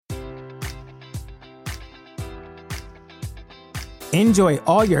Enjoy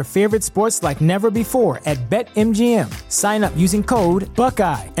all your favorite sports like never before at BetMGM. Sign up using code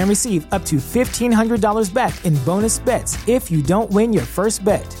Buckeye and receive up to $1,500 back in bonus bets if you don't win your first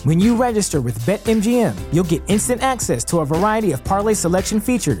bet. When you register with BetMGM, you'll get instant access to a variety of parlay selection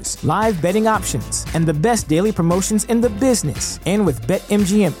features, live betting options, and the best daily promotions in the business. And with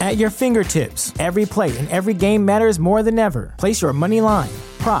BetMGM at your fingertips, every play and every game matters more than ever. Place your money line,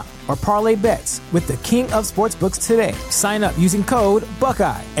 prop, or parlay bets with the king of sportsbooks today. Sign up using code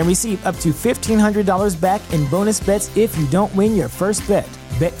Buckeye and receive up to $1,500 back in bonus bets if you don't win your first bet.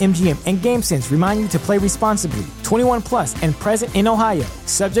 BetMGM and GameSense remind you to play responsibly. 21 plus and present in Ohio,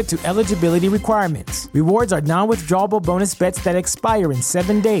 subject to eligibility requirements. Rewards are non-withdrawable bonus bets that expire in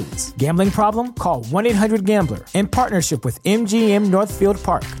 7 days. Gambling problem? Call 1-800-GAMBLER. In partnership with MGM Northfield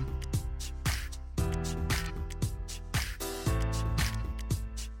Park.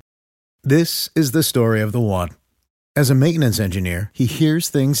 This is the story of the one. As a maintenance engineer, he hears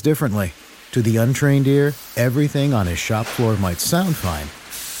things differently. To the untrained ear, everything on his shop floor might sound fine,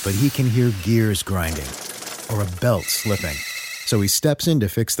 but he can hear gears grinding or a belt slipping. So he steps in to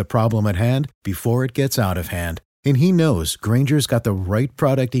fix the problem at hand before it gets out of hand. And he knows Grainger's got the right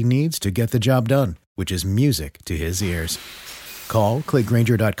product he needs to get the job done, which is music to his ears. Call, click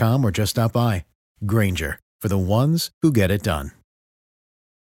Grainger.com, or just stop by. Grainger, for the ones who get it done.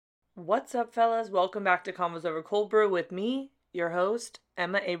 What's up, fellas? Welcome back to Convos Over Cold Brew with me, your host,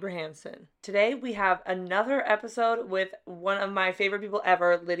 Emma Abrahamson. Today, we have another episode with one of my favorite people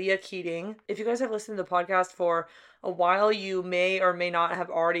ever, Lydia Keating. If you guys have listened to the podcast for a while, you may or may not have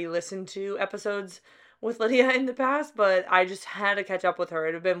already listened to episodes with Lydia in the past, but I just had to catch up with her.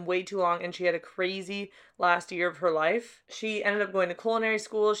 It had been way too long, and she had a crazy last year of her life. She ended up going to culinary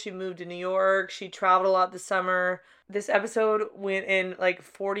school. She moved to New York. She traveled a lot this summer. This episode went in like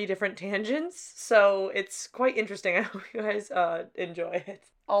 40 different tangents, so it's quite interesting. I hope you guys enjoy it.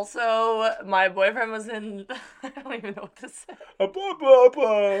 Also, my boyfriend was in... I don't even know what to say.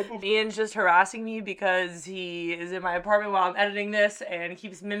 Ian's just harassing me because he is in my apartment while I'm editing this and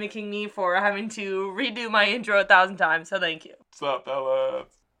keeps mimicking me for having to redo my intro 1,000 times, so thank you. What's up, fella?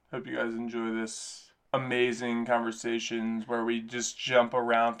 Hope you guys enjoy this amazing conversations where we just jump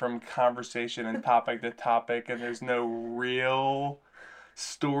around from conversation and topic to topic, and there's no real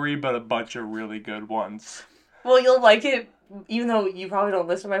story but a bunch of really good ones. Well, you'll like it, even though you probably don't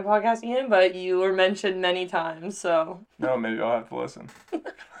listen to my podcast, Ian, but you were mentioned many times, so... No, maybe I'll have to listen.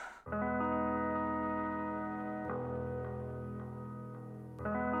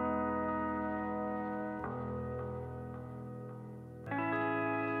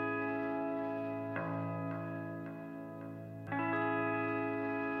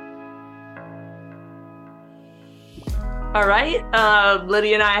 All right,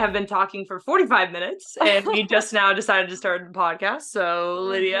 Lydia and I have been talking for 45 minutes, and we just now decided to start the podcast. So,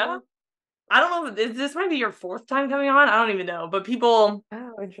 Lydia, I don't know, this might be your fourth time coming on. I don't even know, but people...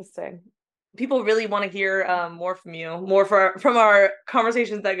 Oh, interesting. People really want to hear more from you, more from our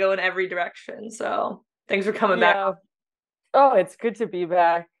conversations that go in every direction. So, thanks for coming back. Oh, it's good to be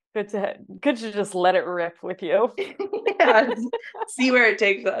back. Good to just let it rip with you. Yeah, see where it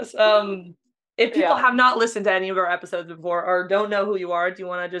takes us. If people have not listened to any of our episodes before or don't know who you are, do you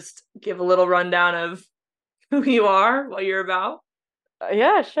want to just give a little rundown of who you are, what you're about?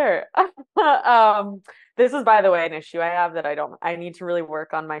 Yeah, sure. This is, by the way, an issue I have that I need to really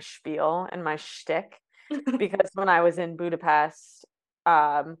work on my spiel and my shtick, because when I was in Budapest,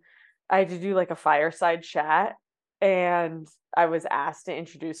 I had to do like a fireside chat, and I was asked to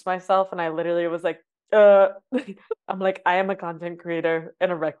introduce myself, and I literally was like, I'm like, I am a content creator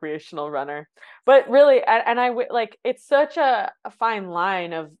and a recreational runner. But really, and I like, it's such a fine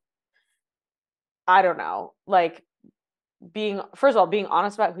line of, I don't know, like first of all, being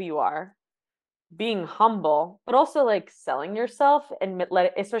honest about who you are, being humble, but also like selling yourself and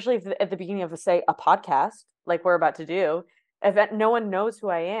especially if at the beginning of a podcast, like we're about to do, if no one knows who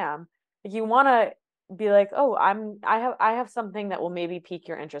I am, you want to be like, oh, I have something that will maybe pique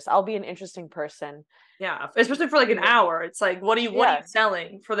your interest. I'll be an interesting person. Yeah, especially for like an hour. It's like, what are you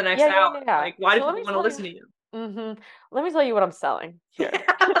selling for the next hour? Yeah. Like, why do people want to listen to you? Mm-hmm. Let me tell you what I'm selling here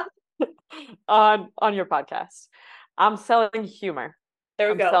on your podcast. I'm selling humor.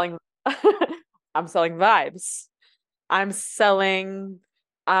 There we go. I'm selling vibes. I'm selling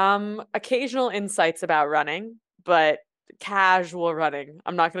occasional insights about running, but casual running.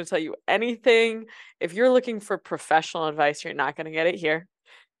 I'm not going to tell you anything. If you're looking for professional advice, you're not going to get it here.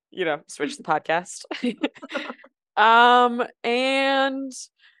 Switch the podcast. And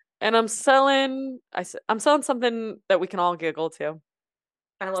I'm selling something that we can all giggle to.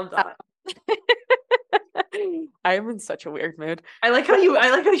 I love that. I'm in such a weird mood. I like how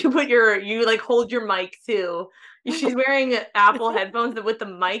you put you like hold your mic too. She's wearing Apple headphones with the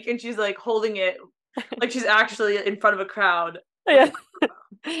mic, and she's like holding it like she's actually in front of a crowd. Yeah.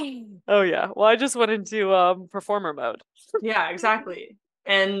 Oh yeah. Well, I just went into performer mode. Yeah, exactly.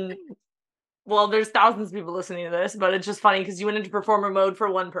 And well, there's thousands of people listening to this, but it's just funny because you went into performer mode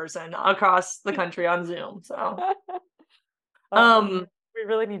for one person across the country on Zoom. So we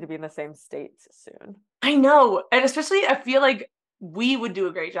really need to be in the same states soon. I know. And especially I feel like we would do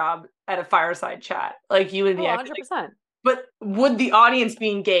a great job at a fireside chat. Like you and me. 100%. But would the audience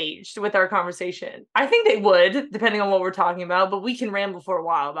be engaged with our conversation? I think they would, depending on what we're talking about, but we can ramble for a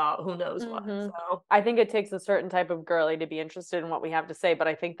while about who knows what. So I think it takes a certain type of girly to be interested in what we have to say, but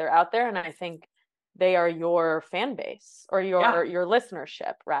I think they're out there, and I think they are your fan base or your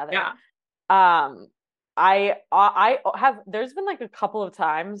listenership rather. Yeah. I have, there's been like a couple of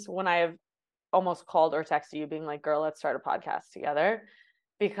times when I have almost called or texted you being like, girl, let's start a podcast together,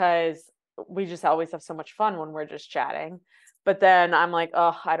 because we just always have so much fun when we're just chatting. But then I'm like,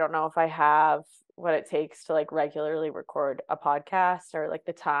 oh, I don't know if I have what it takes to like regularly record a podcast or like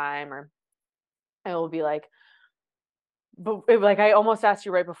the time, or it will be like, but like I almost asked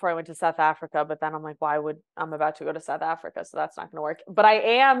you right before I went to South Africa, but then I'm like, I'm about to go to South Africa, so that's not going to work. But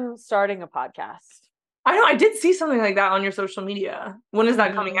I am starting a podcast. I know, I did see something like that on your social media. When is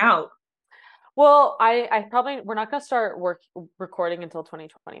that coming out? Well, I probably, we're not going to start recording until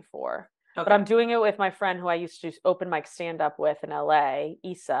 2024. Okay. But I'm doing it with my friend who I used to open mic stand up with in LA,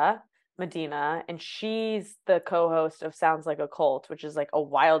 Issa Medina, and she's the co-host of Sounds Like a Cult, which is like a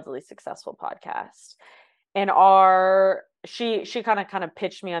wildly successful podcast. And she kind of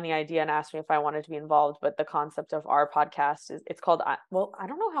pitched me on the idea and asked me if I wanted to be involved. But the concept of our podcast is, it's called, well, I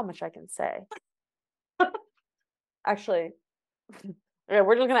don't know how much I can say. Actually, yeah,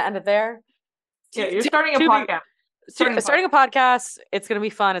 we're just gonna end it there. Yeah, you're starting a podcast. Starting a podcast. It's gonna be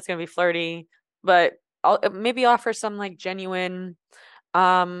fun. It's gonna be flirty, but I'll maybe offer some like genuine,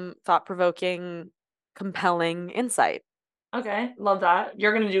 thought-provoking, compelling insight. Okay, love that.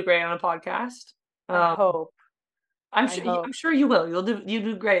 You're gonna do great on a podcast. I hope. I'm sure you will. You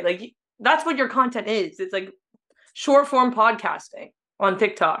do great. Like that's what your content is. It's like short form podcasting on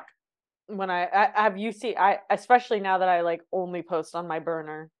TikTok. When I have you see, especially now that I like only post on my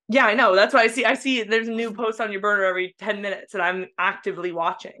burner. Yeah, I know. That's why I see there's a new post on your burner every 10 minutes and I'm actively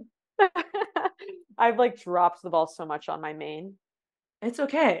watching. I've like dropped the ball so much on my main. It's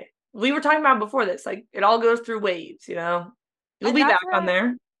okay. We were talking about before this, like it all goes through waves, you know. You'll be back on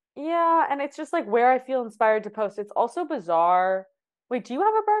there. Yeah, and it's just like where I feel inspired to post. It's also bizarre. Wait, do you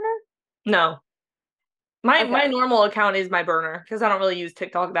have a burner? No. My normal account is my burner because I don't really use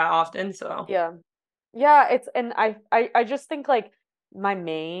TikTok that often. So yeah, it's, and I just think like my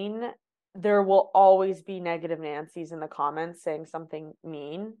main, there will always be negative Nancy's in the comments saying something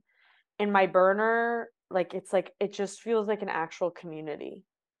mean. In my burner, like it's like it just feels like an actual community.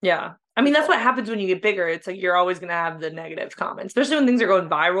 Yeah, I mean that's what happens when you get bigger. It's like you're always gonna have the negative comments, especially when things are going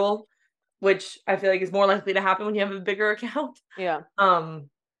viral, which I feel like is more likely to happen when you have a bigger account. Yeah.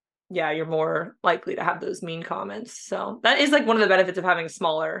 Yeah, you're more likely to have those mean comments. So that is like one of the benefits of having a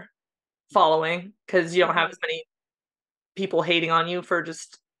smaller following, because you don't have as many people hating on you for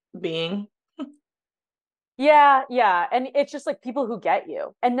just being. Yeah. And it's just like people who get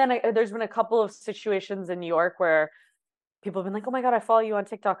you. And then there's been a couple of situations in New York where people have been like, oh my God, I follow you on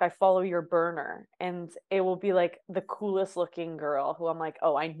TikTok. I follow your burner. And it will be like the coolest looking girl who I'm like,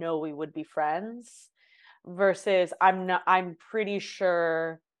 oh, I know we would be friends, versus I'm pretty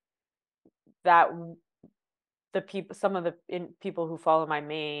sure that some of the people who follow my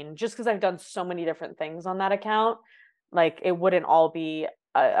main, just because I've done so many different things on that account, like it wouldn't all be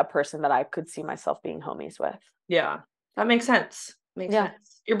a person that I could see myself being homies with. Yeah, that makes sense. Makes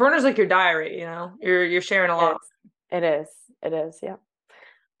sense. Your burner's like your diary, you know. You're sharing a lot. It is. Yeah.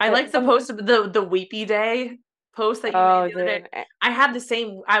 I like the post of the weepy day post that you made the other day. I had the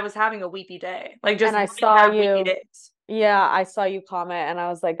same. I was having a weepy day, like just. And I saw you. Yeah, I saw you comment and I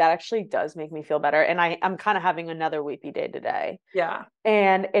was like, that actually does make me feel better. And I'm kind of having another weepy day today. Yeah.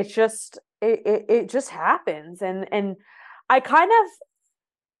 And it's just, it just happens. And I kind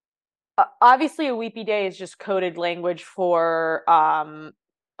of, obviously a weepy day is just coded language for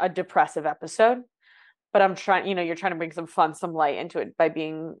a depressive episode. But I'm trying, you're trying to bring some light into it by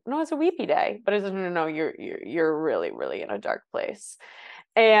being, no, it's a weepy day. But it doesn't, no, you're really, really in a dark place.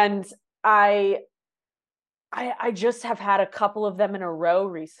 And I just have had a couple of them in a row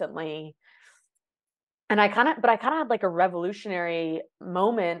recently. And I kind of had like a revolutionary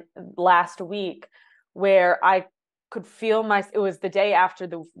moment last week where I could feel it was the day after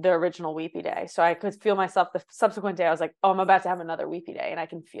the original weepy day. So I could feel myself the subsequent day. I was like, oh, I'm about to have another weepy day. And I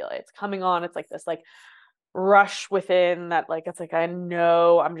can feel it. It's coming on. It's like this like rush within that, like, it's like, I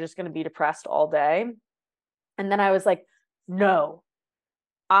know I'm just going to be depressed all day. And then I was like, no,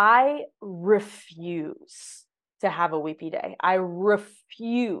 I refuse to have a weepy day. I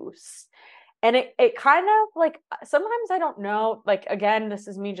refuse. And it kind of like, sometimes I don't know, like, again, this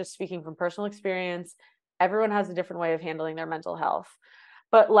is me just speaking from personal experience. Everyone has a different way of handling their mental health.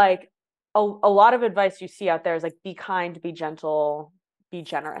 But like a lot of advice you see out there is like, be kind, be gentle, be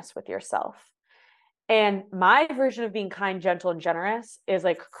generous with yourself. And my version of being kind, gentle, and generous is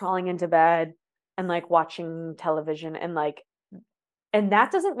like crawling into bed and like watching television and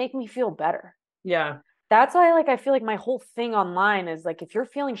that doesn't make me feel better. Yeah. That's why, like, I feel like my whole thing online is like, if you're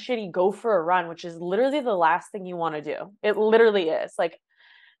feeling shitty, go for a run, which is literally the last thing you want to do. It literally is. Like,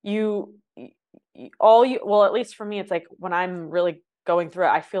 well, at least for me, it's like when I'm really going through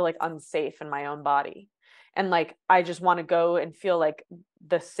it, I feel like unsafe in my own body. And like, I just want to go and feel like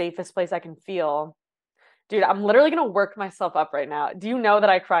the safest place I can feel. Dude, I'm literally going to work myself up right now. Do you know that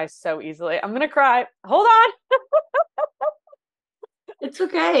I cry so easily? I'm going to cry. Hold on. It's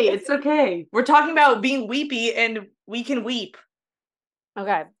okay. It's okay. We're talking about being weepy and we can weep.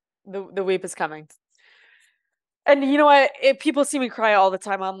 Okay. The weep is coming. And you know what? People see me cry all the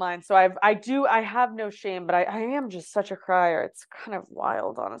time online. So I have no shame, but I am just such a crier. It's kind of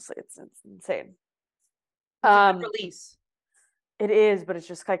wild, honestly. It's insane. It's a good release. It is, but it's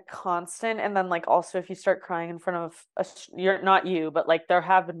just like constant. And then like also if you start crying in front of you're not you, but like there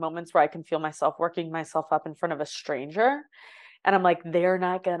have been moments where I can feel myself working myself up in front of a stranger. And I'm like, they're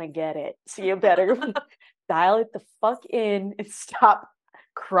not gonna get it. So you better dial it the fuck in and stop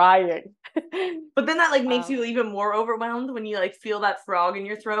crying. But then that like makes you even more overwhelmed when you like feel that frog in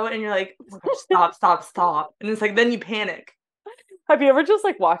your throat and you're like, oh my gosh, stop. And it's like, then you panic. Have you ever just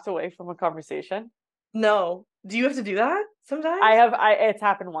like walked away from a conversation? No. Do you have to do that sometimes? It's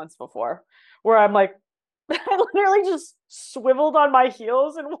happened once before where I'm like, I literally just swiveled on my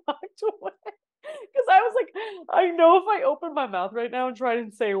heels and walked away. Because I was like, I know if I open my mouth right now and try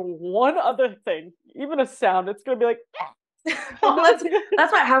and say one other thing, even a sound, it's gonna be like. Well, that's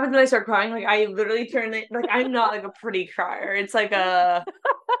what happens when I start crying. Like I literally turn it. Like I'm not like a pretty crier. It's like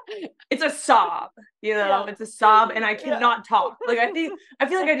it's a sob. You know, it's a sob, and I cannot talk. Like I feel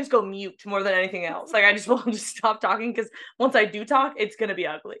like I just go mute more than anything else. Like I just will just stop talking because once I do talk, it's gonna be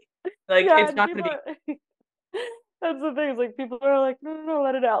ugly. Like it's not gonna be. That's the thing. It's like people are like, no,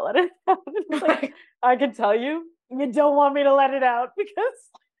 let it out, let it out. It's like, I can tell you don't want me to let it out because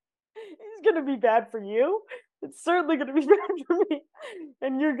it's gonna be bad for you. It's certainly gonna be bad for me,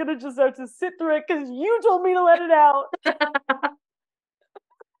 and you're gonna just have to sit through it because you told me to let it out.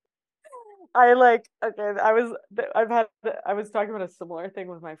 I was talking about a similar thing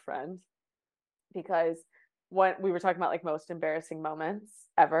with my friend because when we were talking about like most embarrassing moments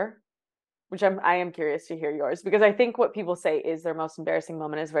ever. Which I am curious to hear yours because I think what people say is their most embarrassing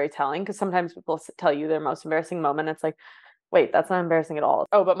moment is very telling because sometimes people tell you their most embarrassing moment. It's like, wait, that's not embarrassing at all.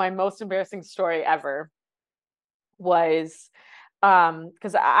 Oh, but my most embarrassing story ever was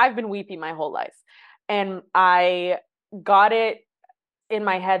because I've been weepy my whole life and I got it in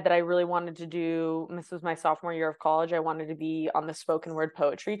my head that I really wanted to do. And this was my sophomore year of college. I wanted to be on the spoken word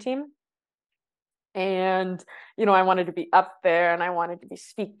poetry team. And I wanted to be up there and I wanted to be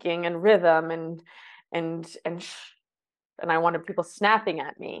speaking and rhythm and I wanted people snapping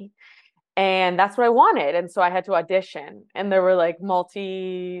at me, and that's what I wanted. And so I had to audition, and there were like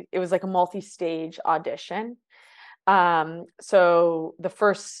it was like a multi-stage audition. So the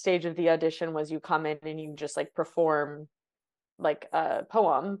first stage of the audition was you come in and you just like perform like a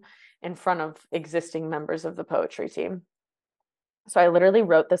poem in front of existing members of the poetry team. So I literally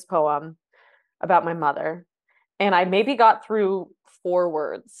wrote this poem about my mother, and I maybe got through 4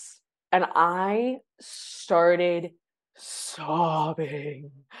 words and I started sobbing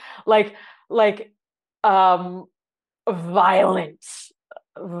like violent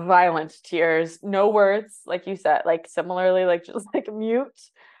tears, no words, like you said, like similarly, like just like mute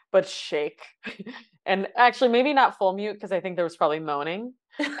but shake. And actually maybe not full mute because I think there was probably moaning.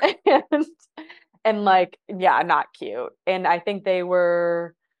 and like, yeah, not cute. And I think they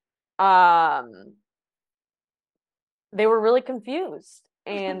were really confused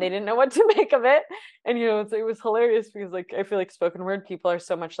and they didn't know what to make of it. And it was hilarious because like I feel like spoken word people are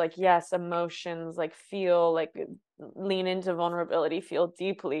so much like, yes, emotions, like feel, like lean into vulnerability, feel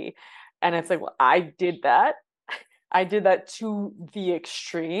deeply. And it's like, well, I did that to the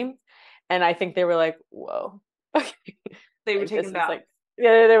extreme. And I think they were like, whoa. They were taken aback. Like,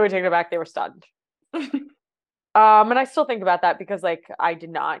 yeah, they were taken aback. They were stunned. And I still think about that because like I did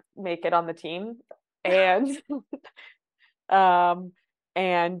not make it on the team. And um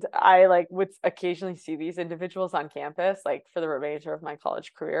and I like would occasionally see these individuals on campus like for the remainder of my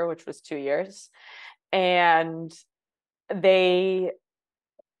college career, which was 2 years. And they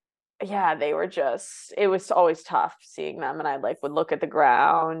yeah, they were just it was always tough seeing them, and I like would look at the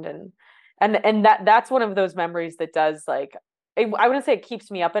ground and that's one of those memories that does like I wouldn't say it keeps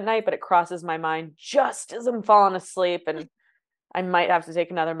me up at night, but it crosses my mind just as I'm falling asleep, and I might have to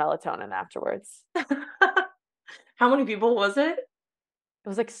take another melatonin afterwards. How many people was it? It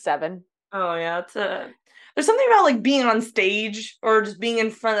was like 7. Oh yeah, there's something about like being on stage or just being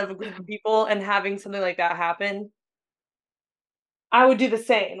in front of a group of people and having something like that happen. I would do the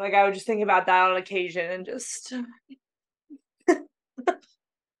same. Like I would just think about that on occasion and just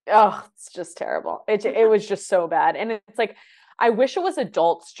Oh, it's just terrible. It was just so bad. And it's like I wish it was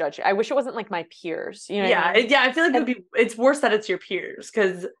adults judging. I wish it wasn't like my peers. You know what I mean? yeah, I feel like it's worse that it's your peers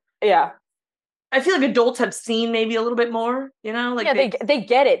because Yeah. I feel like adults have seen maybe a little bit more, like Yeah, they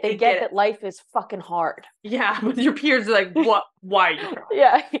get it. They get get that it. life is fucking hard. Yeah, but your peers are like, what? Why are you crying?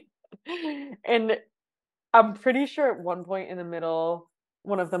 Yeah. And I'm pretty sure at one point in the middle,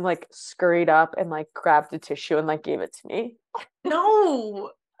 one of them like scurried up and like grabbed a tissue and like gave it to me.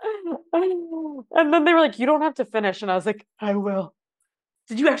 No. And then they were like, "You don't have to finish." And I was like, "I will."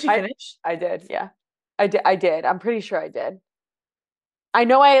 Did you actually finish? I did, yeah. I did. I'm pretty sure I did. I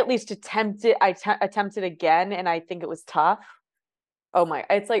know I at least attempted. Attempted again, and I think it was tough. Oh my!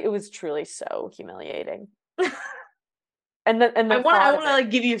 It's like it was truly so humiliating. And the I thought want to like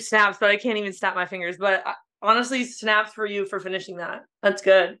give you snaps, but I can't even snap my fingers. But honestly, snaps for you for finishing that. That's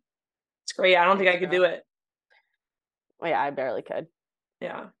good. It's great. I don't think I could do it. Well, yeah, I barely could.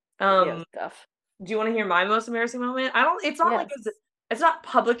 Yeah. Yeah, stuff. Do you want to hear my most embarrassing moment? I don't. It's not like it's not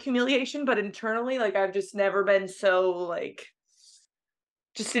public humiliation, but internally, like I've just never been so like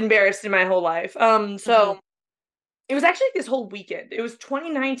just embarrassed in my whole life. So it was actually this whole weekend. It was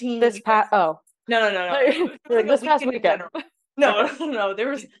 2019. This past no. It was like this past weekend. No.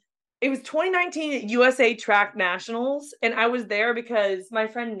 It was 2019 USA Track Nationals, and I was there because my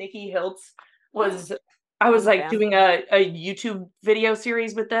friend Nikki Hiltz was. I was like doing a YouTube video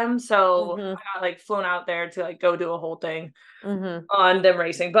series with them, so I got like flown out there to like go do a whole thing on them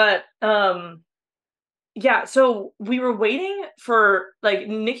racing. But yeah, so we were waiting for like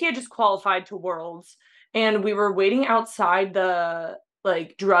Nikki had just qualified to Worlds, and we were waiting outside the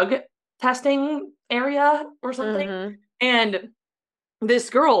like drug testing area or something, and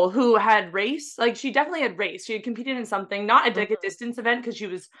this girl who had raced, like she definitely had raced. She had competed in something, not a like a distance event because she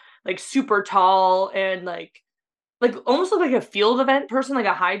was like super tall and like almost looked like a field event person, like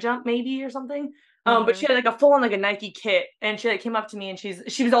a high jump maybe or something. But she had like a full on like a Nike kit, and she like came up to me and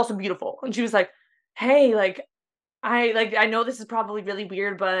she was also beautiful, and she was like, "Hey, like I know this is probably really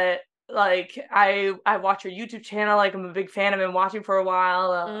weird, but like I watch your YouTube channel, like I'm a big fan. I've been watching for a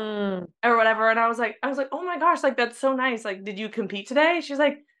while, or whatever." And I was like, "Oh my gosh, like that's so nice. Like, did you compete today?" She's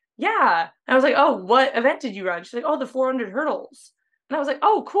like, "Yeah." And I was like, "Oh, what event did you run?" She's like, "Oh, the 400 hurdles." And I was like,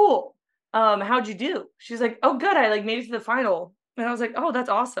 "Oh, cool. How'd you do?" She's like, "Oh, good. I like made it to the final." And I was like, "Oh, that's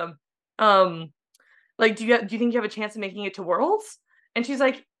awesome. Like, do you think you have a chance of making it to Worlds?" And she's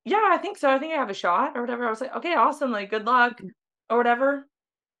like, "Yeah, I think so. I think I have a shot or whatever." I was like, "Okay, awesome. Like, good luck or whatever."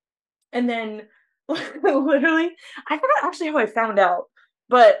 And then literally, I forgot actually how I found out,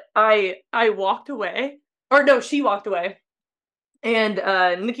 but I walked away, or no, she walked away, and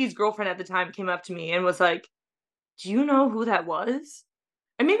Nikki's girlfriend at the time came up to me and was like, "Do you know who that was?"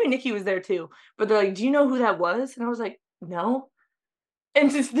 And maybe Nikki was there too, but they're like, "Do you know who that was?" And I was like, "No."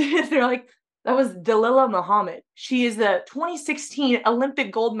 And just, they're like, "That was Dalila Muhammad. She is the 2016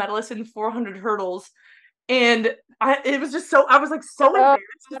 Olympic gold medalist in 400 hurdles." And it was just so, I was like so embarrassed.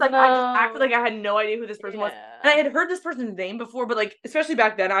 Like, I just acted like I had no idea who this person was. And I had heard this person's name before, but like, especially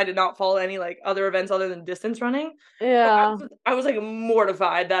back then, I did not follow any like other events other than distance running. Yeah. So I was like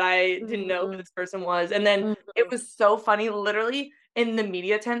mortified that I didn't know who this person was. And then it was so funny, literally in the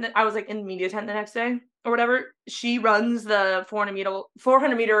media tent that I was like in the media tent the next day or whatever. She runs the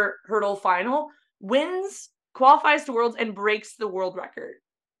 400 meter hurdle final, wins, qualifies to Worlds, and breaks the world record.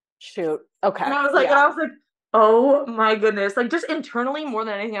 Shoot. Okay. And I was like, oh my goodness. Like, just internally, more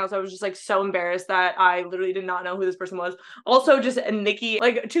than anything else, I was just like so embarrassed that I literally did not know who this person was. Also, just Nikki,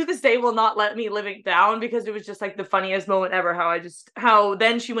 like, to this day will not let me live it down because it was just like the funniest moment ever. How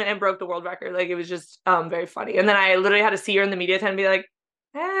then she went and broke the world record. Like, it was just very funny. And then I literally had to see her in the media tent and be like,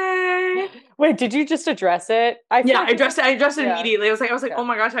 "Hey." Wait, did you just address it? I addressed it immediately. I was like, "Oh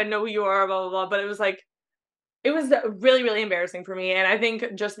my gosh, I know who you are," blah, blah, blah. But it was really, really embarrassing for me. And I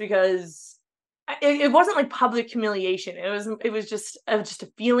think just because it wasn't like public humiliation. It was just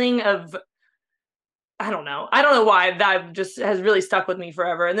a feeling of, I don't know why that just has really stuck with me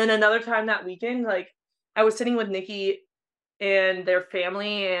forever. And then another time that weekend, like I was sitting with Nikki and their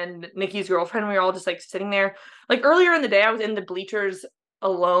family and Nikki's girlfriend. We were all just like sitting there. Like earlier in the day, I was in the bleachers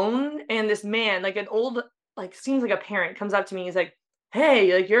alone, and this man, like an old, like seems like a parent, comes up to me. He's like,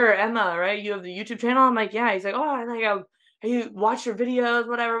 "Hey, like you're Emma, right? You have the YouTube channel." I'm like, "Yeah." He's like, "Oh, I like you watch your videos,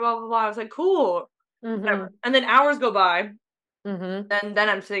 whatever, blah blah blah." I was like, "Cool." Mm-hmm. Whatever. And then hours go by. Mm-hmm. Then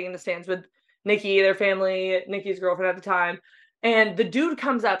I'm sitting in the stands with Nikki, their family, Nikki's girlfriend at the time, and the dude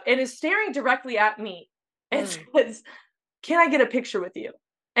comes up and is staring directly at me and says, "Can I get a picture with you?"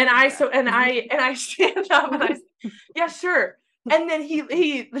 And I stand up and I say, "Yeah, sure." And then he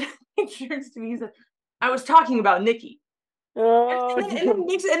he turns to me. He said, "I was talking about Nikki." Oh,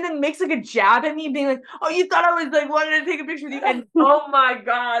 And then makes like a jab at me, being like, "Oh, you thought I was like wanted to take a picture with you?" And oh my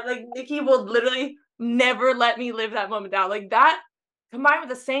god, like Nikki will literally never let me live that moment down. Like that combined with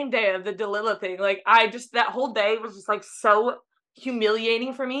the same day of the Delilah thing, like I just that whole day was just like so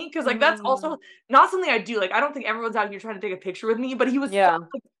humiliating for me, because like that's also not something I do. Like I don't think everyone's out here trying to take a picture with me, but he was so, yeah.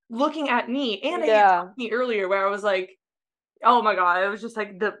 like, looking at me, and he had Yeah. talked to me earlier where I was like, oh my god, it was just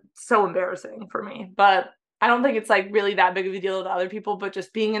like so embarrassing for me. But I don't think it's like really that big of a deal to other people, but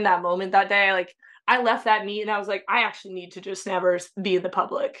just being in that moment that day, like I left that meet and I was like, I actually need to just never be in the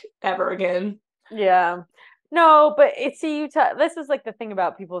public ever again. Yeah. No, but see, this is like the thing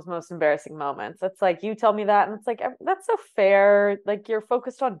about people's most embarrassing moments. It's like you tell me that, and it's like that's so fair. Like you're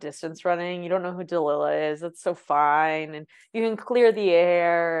focused on distance running. You don't know who Delilah is. It's so fine, and you can clear the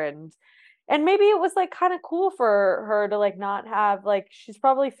air, and maybe it was like kind of cool for her to like not have like she's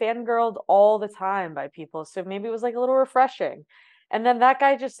probably fangirled all the time by people. So maybe it was like a little refreshing. And then that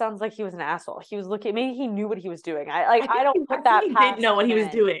guy just sounds like he was an asshole. He was looking, maybe he knew what he was doing. I don't put that He past did know what he was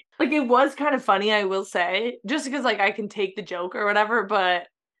him. doing. Like it was kind of funny, I will say, just because like I can take the joke or whatever, but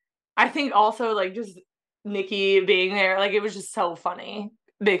I think also like just Nikki being there, like it was just so funny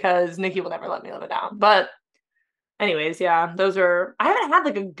because Nikki will never let me live it down. But anyways, yeah, I haven't had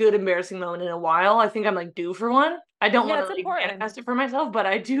like a good embarrassing moment in a while. I think I'm like due for one. I don't Yeah, want to it's like important. manifest it for myself, but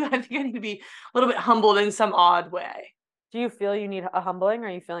I think I need to be a little bit humbled in some odd way. Do you feel you need a humbling? Are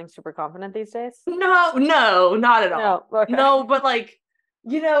you feeling super confident these days? No, not at all. No, okay. No, but like,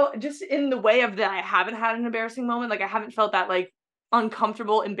 just in the way of that, I haven't had an embarrassing moment. Like I haven't felt that like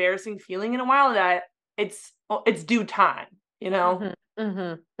uncomfortable, embarrassing feeling in a while, that it's due time, you know? Mm-hmm,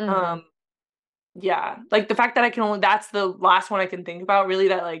 mm-hmm, mm-hmm. Um, yeah. Like the fact that that's the last one I can think about really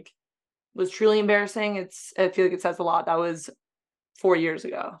that like was truly embarrassing. I feel like it says a lot. That was 4 years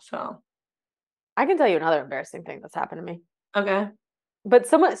ago. So I can tell you another embarrassing thing that's happened to me. okay. But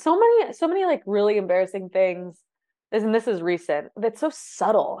so many like really embarrassing things. And this is recent. That's so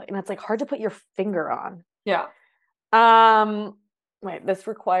subtle and it's like hard to put your finger on. Yeah. Um, wait, this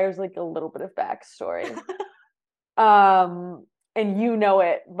requires like a little bit of backstory. And you know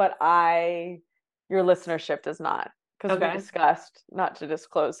it, but your listenership does not, because we Okay. discussed not to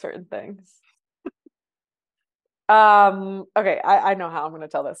disclose certain things. Okay, I know how I'm going to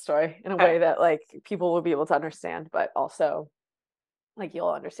tell this story in a way that like people will be able to understand, but also like you'll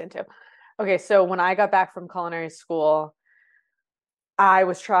understand too. Okay, so when I got back from culinary school, I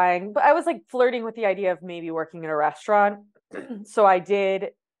was like flirting with the idea of maybe working in a restaurant. So I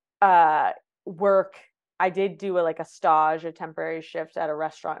did work. I did do a stage, a temporary shift at a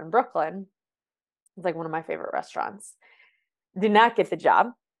restaurant in Brooklyn. It's like one of my favorite restaurants. Did not get the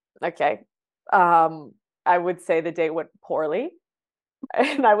job. Okay. I would say the day went poorly.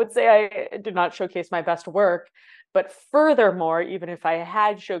 And I would say I did not showcase my best work. But furthermore, even if I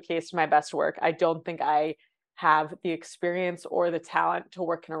had showcased my best work, I don't think I have the experience or the talent to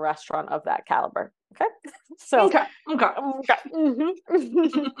work in a restaurant of that caliber. Okay. So, Okay.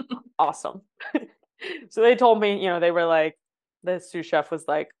 Mm-hmm. Awesome. So they told me, they were like, the sous chef was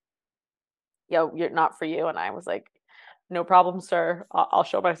like, yo, you're not for you. And I was like, no problem, sir. I'll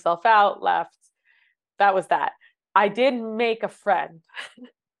show myself out. Left. That was that. I did make a friend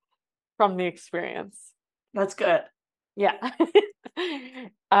from the experience. That's good. Yeah.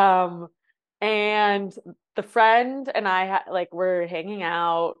 And the friend and I were hanging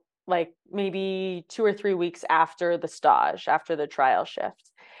out like maybe 2 or 3 weeks after the stage, after the trial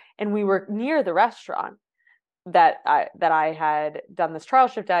shift. And we were near the restaurant that I had done this trial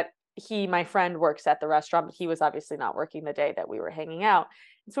shift at. My friend works at the restaurant, but he was obviously not working the day that we were hanging out.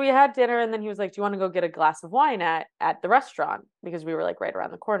 And so we had dinner, and then he was like, do you want to go get a glass of wine at the restaurant? Because we were like right around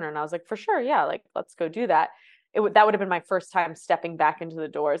the corner. And I was like, for sure. Yeah. Like, let's go do that. That would have been my first time stepping back into the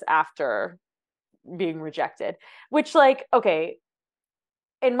doors after being rejected, which like, okay,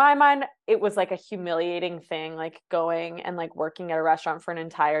 in my mind, it was like a humiliating thing, like going and like working at a restaurant for an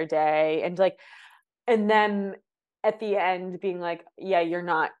entire day and like, and then at the end being like, yeah, you're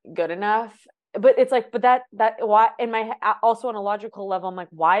not good enough. But it's like, but that why in my also on a logical level, I'm like,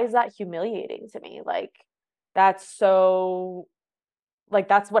 why is that humiliating to me? Like, that's so like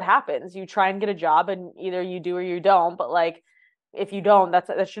that's what happens. You try and get a job and either you do or you don't. But like if you don't,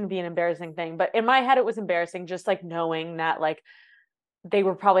 that shouldn't be an embarrassing thing. But in my head, it was embarrassing just like knowing that like they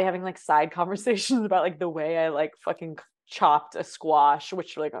were probably having like side conversations about like the way I like fucking chopped a squash,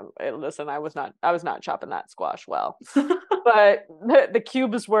 which like listen, I was not chopping that squash well. But the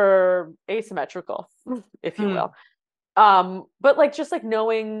cubes were asymmetrical, if you will. But like just like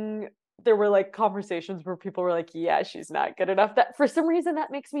knowing there were like conversations where people were like, yeah, she's not good enough. That for some reason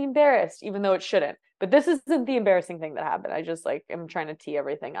that makes me embarrassed, even though it shouldn't. But this isn't the embarrassing thing that happened. I just like am trying to tee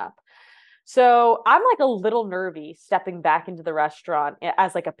everything up. So I'm like a little nervy stepping back into the restaurant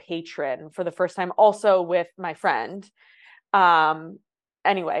as like a patron for the first time, also with my friend. Um,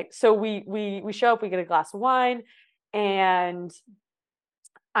 anyway, so we show up, we get a glass of wine, and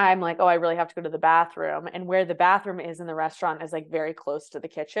I'm like, oh, I really have to go to the bathroom. And where the bathroom is in the restaurant is like very close to the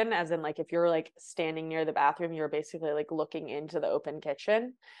kitchen, as in like if you're like standing near the bathroom, you're basically like looking into the open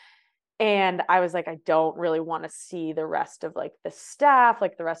kitchen. And I was like, I don't really want to see the rest of like the staff,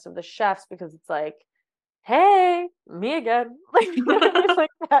 like the rest of the chefs, because it's like, hey, me again. Like, you know what I mean?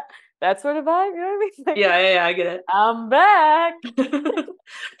 Like that sort of vibe, you know what I mean? Like, Yeah, I get it. I'm back.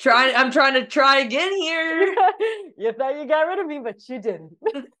 I'm trying to try again here. You thought you got rid of me, but you didn't.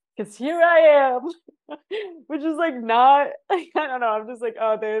 Because here I am. Which is like not like, I don't know. I'm just like,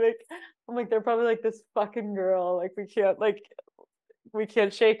 oh, they're like, I'm like, they're probably like this fucking girl. Like we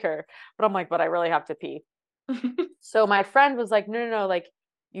can't shake her. But I'm like, but I really have to pee. So my friend was like, no, like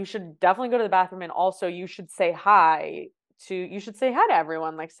you should definitely go to the bathroom, and also you should say hi to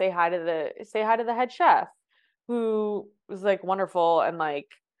everyone. Like say hi to the head chef, who was like wonderful and like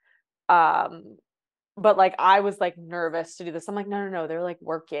but like I was like nervous to do this. I'm like, no, they're like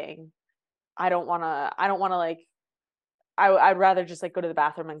working. I don't wanna like I'd rather just like go to the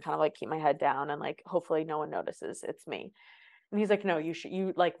bathroom and kind of like keep my head down and like hopefully no one notices it's me. And he's like, no,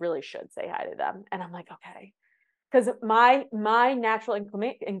 you like really should say hi to them. And I'm like, okay. Because my natural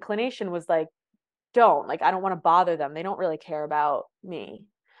inclination was like, don't, like, I don't want to bother them. They don't really care about me.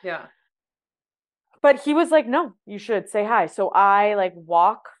 Yeah. But he was like, no, you should say hi. So I like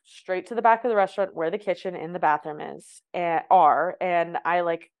walk straight to the back of the restaurant where the kitchen and the bathroom and I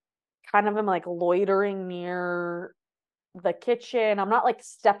like kind of am like loitering near the kitchen. I'm not like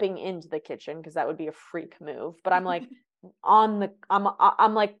stepping into the kitchen because that would be a freak move, but I'm like I'm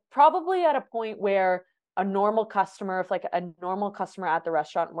like probably at a point where a normal customer, if like a normal customer at the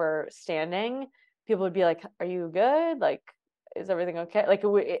restaurant were standing, people would be like, are you good? Like, is everything okay? Like,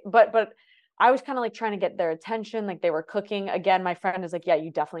 but I was kind of like trying to get their attention. Like they were cooking. Again, my friend is like, yeah,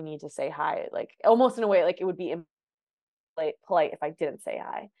 you definitely need to say hi. Like almost in a way, like it would be polite if I didn't say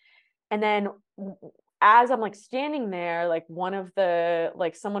hi. And then as I'm like standing there, like one of the,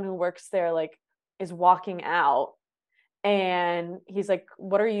 like someone who works there, like is walking out, and he's like,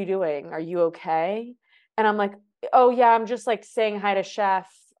 what are you doing? Are you okay? And I'm like, oh yeah, I'm just like saying hi to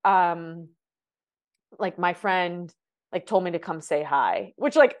chef. Like my friend like told me to come say hi,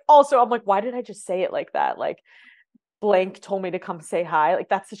 which like also I'm like, why did I just say it like that? Like blank told me to come say hi. Like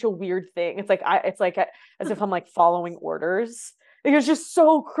that's such a weird thing. It's like as if I'm like following orders. It was just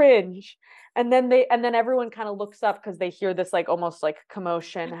so cringe. And then everyone kind of looks up because they hear this like almost like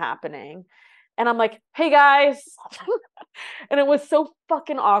commotion happening. And I'm like, hey guys. And it was so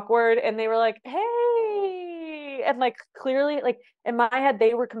fucking awkward. And they were like, hey. And like clearly, like in my head,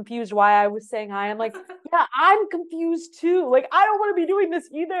 they were confused why I was saying hi. I'm like, yeah, I'm confused too. Like, I don't want to be doing this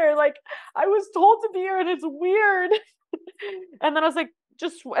either. Like, I was told to be here and it's weird. And then I was like,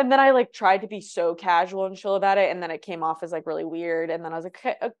 and then I like tried to be so casual and chill about it. And then it came off as like really weird. And then I was like,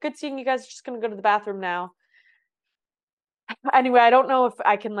 okay, good seeing you guys. Just gonna go to the bathroom now. Anyway, I don't know if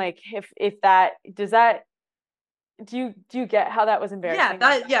I can like, if that, does that, do you get how that was embarrassing?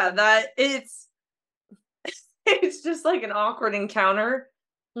 That it's just like an awkward encounter.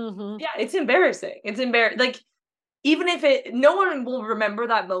 Mm-hmm. Yeah, it's embarrassing. It's embarrassing. Like, even if no one will remember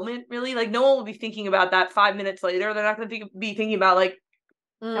that moment, really. Like, no one will be thinking about that 5 minutes later. They're not going to be thinking about, like,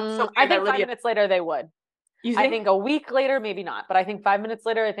 I think 5 minutes later they would. You think? I think a week later, maybe not. But I think 5 minutes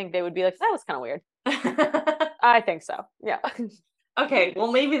later, I think they would be like, that was kind of weird. I think so. Yeah. Okay,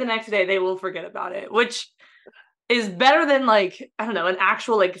 well, maybe the next day they will forget about it, which is better than, like, I don't know, an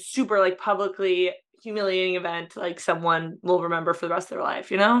actual, like, super, like, publicly humiliating event, like, someone will remember for the rest of their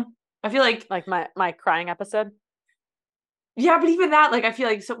life, you know? I feel like my crying episode. Yeah, but even that, like, I feel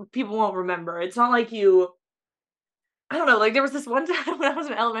like some people won't remember. It's not like I don't know, like, there was this one time when I was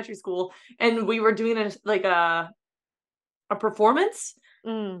in elementary school and we were doing a performance,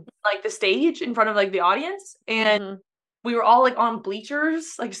 Mm, like, the stage in front of, like, the audience, and mm-hmm, we were all, like, on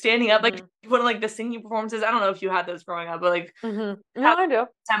bleachers, like, standing up, like, mm-hmm, one of, like, the singing performances. I don't know if you had those growing up, but, like, mm-hmm. No, had I do.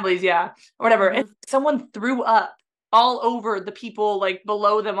 assemblies, yeah, or whatever, and Mm-hmm. someone threw up all over the people, like,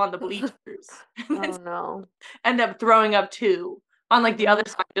 below them on the bleachers, and then Oh no. end up throwing up too on, like, the other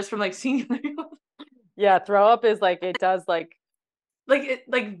Mm. side just from, like, seeing Yeah, throw up is like it does like.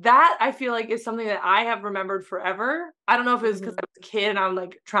 like that. I feel like is something that I have remembered forever. I don't know if it was because Mhm. I was a kid and I'm,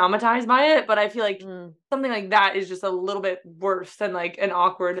 like, traumatized by it, but I feel like Mm. something like that is just a little bit worse than, like, an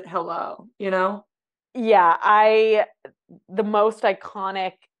awkward hello, you know? Yeah, the most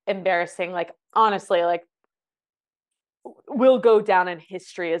iconic, embarrassing, like honestly, like will go down in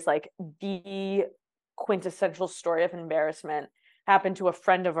history as like the quintessential story of embarrassment happened to a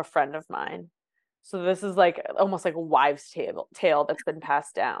friend of mine. So this is like almost like a wives' tale that's been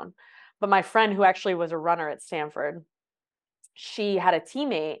passed down. But my friend, who actually was a runner at Stanford, she had a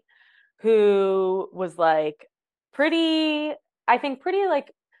teammate who was like pretty, I think pretty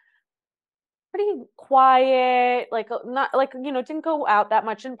like pretty quiet, like not like, didn't go out that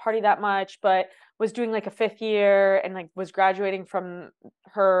much, didn't party that much, but was doing like a fifth year and like was graduating from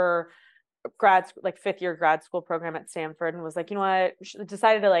her like fifth year grad school program at Stanford and was like, you know what, she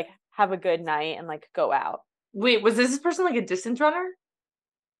decided to like have a good night and like go out. Wait, was this person like a distance runner?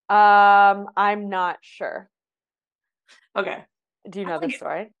 I'm not sure. Okay. Do you I'm know the like,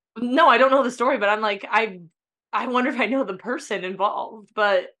 story? no, I don't know the story, but I'm like, I wonder if I know the person involved,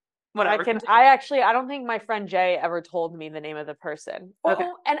 but whatever. I don't think my friend Jay ever told me the name of the person. Okay.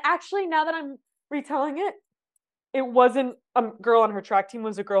 Oh, and actually now that I'm retelling it, it wasn't a girl on her track team, it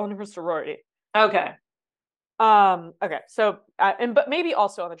was a girl in her sorority. Okay. Okay, so and but maybe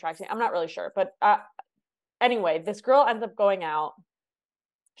also on the track team. I'm not really sure, but anyway, this girl ends up going out.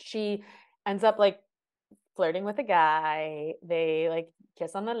 She ends up like flirting with a guy. They like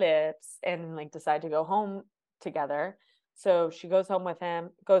kiss on the lips and like decide to go home together. So she goes home with him,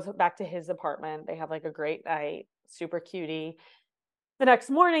 goes back to his apartment. They have like a great night, super cutie. The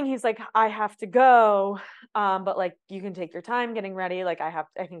next morning he's like, I have to go, but like you can take your time getting ready. Like I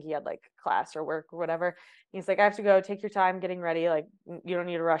think he had like class or work or whatever. He's like, I have to go, take your time getting ready. Like you don't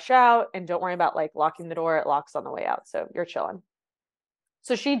need to rush out and don't worry about like locking the door. It locks on the way out, so you're chilling.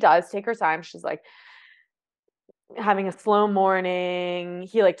 So she does take her time. She's like having a slow morning.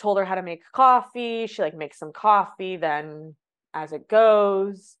 He like told her how to make coffee. She like makes some coffee. Then as it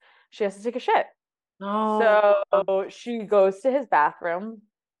goes, she has to take a shit. No. So she goes to his bathroom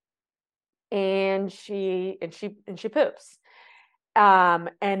and she poops. And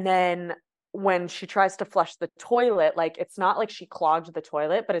then when she tries to flush the toilet, like it's not like she clogged the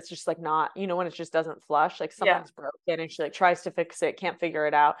toilet, but it's just like not, when it just doesn't flush, like Yeah. something's broken and she like tries to fix it, can't figure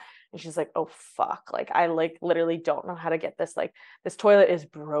it out. And she's like, oh fuck, like I like literally don't know how to get this, like this toilet is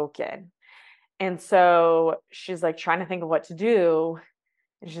broken. And so she's like trying to think of what to do.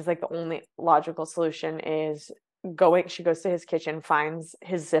 And she's like, the only logical solution is she goes to his kitchen, finds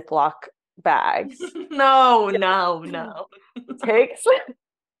his Ziploc bags, No, no, no. takes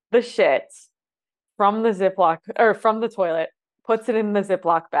the shit from the Ziploc or from the toilet, puts it in the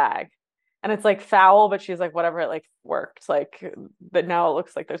Ziploc bag. And it's like foul, but she's like, whatever, it like worked. Like, but now it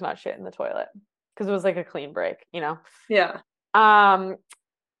looks like there's not shit in the toilet because it was like a clean break. Yeah. Um,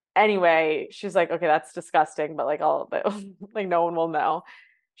 anyway, she's like, okay, that's disgusting, but like all like no one will know.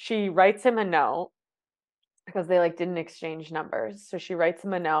 She writes him a note because they like didn't exchange numbers. So she writes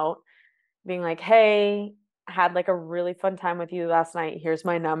him a note being like, hey, had like a really fun time with you last night. Here's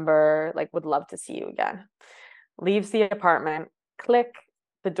my number. Like, would love to see you again. Leaves the apartment. Click,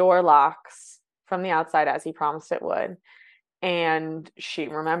 the door locks from the outside as he promised it would. And she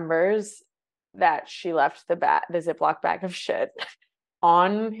remembers that she left the Ziploc bag of shit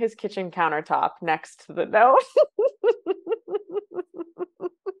on his kitchen countertop next to the note.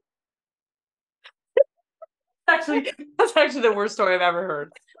 That's actually the worst story I've ever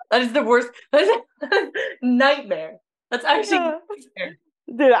heard. That is the worst. That is nightmare. That's actually Yeah. nightmare.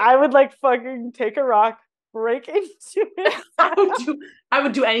 Dude, I would like fucking take a rock, break into it. I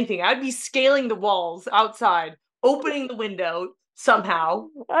would do anything. I'd be scaling the walls outside, opening the window somehow.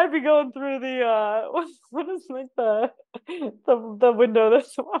 I'd be going through the what is like the window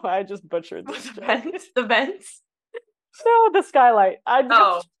that's I just butchered this The joke. vents. The vents. No, the skylight. I'd go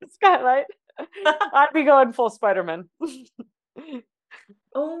Oh. through the skylight. I'd be going full Spider-Man.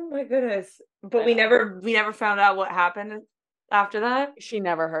 Oh my goodness. But we never found out what happened after that. She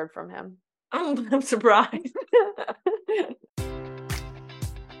never heard from him. I'm surprised.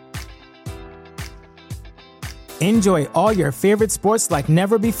 Enjoy all your favorite sports like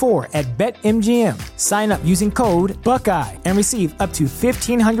never before at BetMGM. Sign up using code Buckeye and receive up to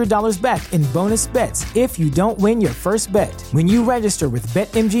 $1,500 back in bonus bets if you don't win your first bet. When you register with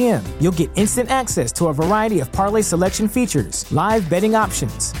BetMGM, you'll get instant access to a variety of parlay selection features, live betting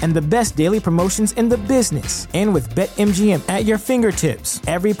options, and the best daily promotions in the business. And with BetMGM at your fingertips,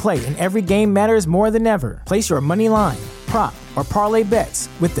 every play and every game matters more than ever. Place your money line, prop, or parlay bets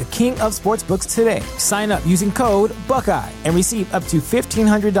with the king of sportsbooks today. Sign up using code Buckeye and receive up to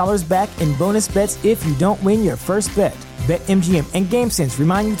 $1,500 back in bonus bets if you don't win your first bet. BetMGM and GameSense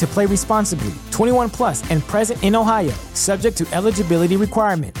remind you to play responsibly. 21 plus and present in Ohio, subject to eligibility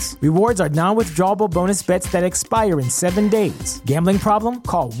requirements. Rewards are non-withdrawable bonus bets that expire in 7 days. Gambling problem?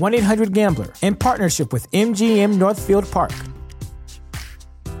 Call 1-800-GAMBLER. In partnership with MGM Northfield Park.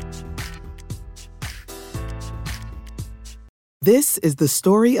 This is the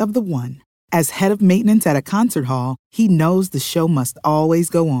story of the one. As head of maintenance at a concert hall, he knows the show must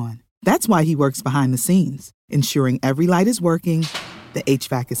always go on. That's why he works behind the scenes, ensuring every light is working, the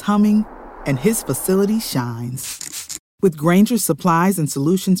HVAC is humming, and his facility shines. With Grainger's supplies and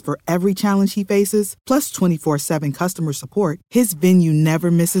solutions for every challenge he faces, plus 24/7 customer support, his venue never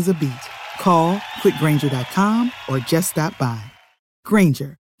misses a beat. Call quickgrainger.com or just stop by.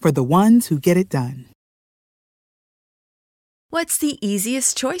 Grainger, for the ones who get it done. What's the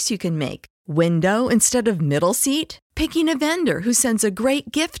easiest choice you can make? Window instead of middle seat? Picking a vendor who sends a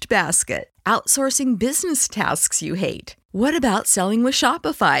great gift basket? Outsourcing business tasks you hate? What about selling with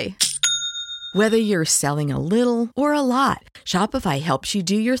Shopify? Whether you're selling a little or a lot, Shopify helps you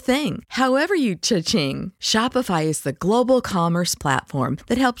do your thing, however you cha-ching. Shopify is the global commerce platform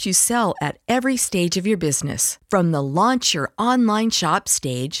that helps you sell at every stage of your business. From the launch your online shop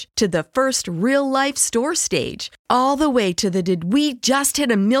stage to the first real-life store stage, all the way to the did we just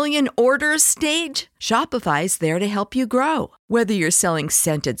hit a million orders stage. Shopify's there to help you grow. Whether you're selling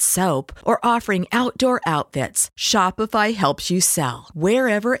scented soap or offering outdoor outfits, Shopify helps you sell.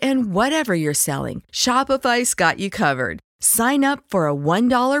 Wherever and whatever you're selling, Shopify's got you covered. Sign up for a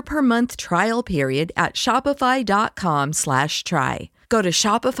 $1 per month trial period at shopify.com/try. Go to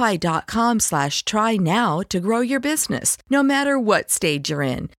shopify.com/try now to grow your business, no matter what stage you're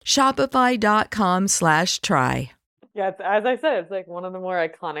in. Shopify.com/try. Yeah, as I said, it's like one of the more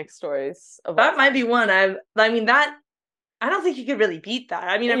iconic stories of all That might time. be one. I mean that I don't think you could really beat that.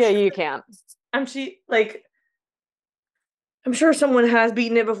 I mean, Yeah, you can't. I'm sure someone has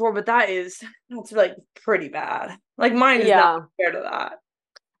beaten it before, but that's like pretty bad. Like mine is not compared to that.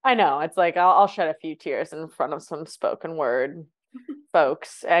 I know. It's like I'll shed a few tears in front of some spoken word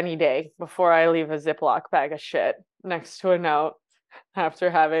folks any day before I leave a Ziploc bag of shit next to a note after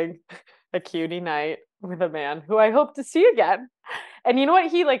having a cutie night with a man who I hope to see again. And you know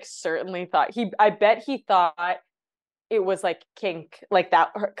what? He like certainly thought I bet he thought it was like kink like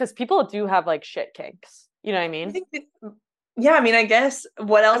that, because people do have like shit kinks. You know what I mean? Yeah, I mean, I guess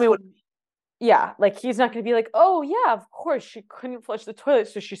what else would... Yeah, like he's not going to be like, oh yeah, of course she couldn't flush the toilet,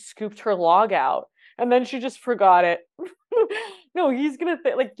 so she scooped her log out and then she just forgot it. No, he's gonna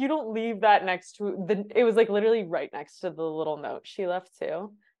like, you don't leave that next to it was like literally right next to the little note she left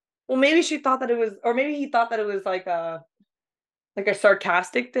too. Well, maybe she thought that it was, or maybe he thought that it was like a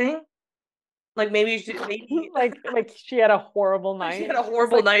sarcastic thing. Like maybe like she had a horrible night. She had a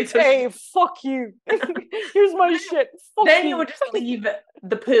horrible night. So hey, fuck you. Here's my shit. Fuck then you. You would just leave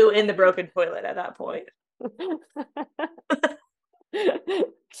the poo in the broken toilet at that point.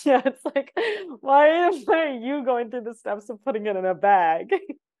 Yeah, it's like, why are you going through the steps of putting it in a bag?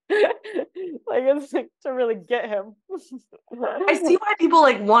 Like, it's like to really get him. I see why people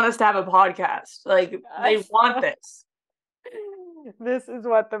like want us to have a podcast. Like they want this. This is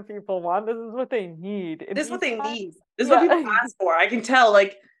what the people want. This is what they need. This is what they need. This is what people ask for. I can tell,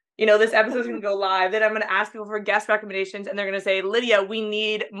 like, you know, this episode's going to go live. Then I'm going to ask people for guest recommendations, and they're going to say, Lydia, we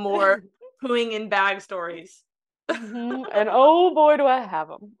need more pooing in bag stories. Mm-hmm. And oh boy, do I have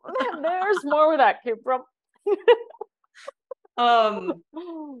them. There's more where that came from.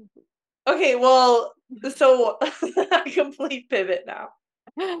 Okay, well, so a complete pivot now.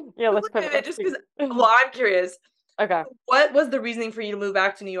 Yeah, let's pivot. Just because, well, I'm curious. Okay. What was the reasoning for you to move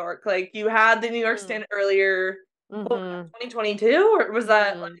back to New York? Like, you had the New York stint earlier, 2022, or was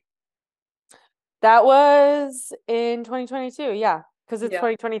that like... That was in 2022, yeah, because it's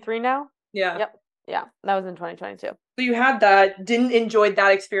 2023 now. Yeah. Yep. Yeah, that was in 2022. So you had that, didn't enjoy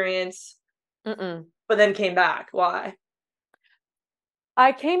that experience, but then came back. Why?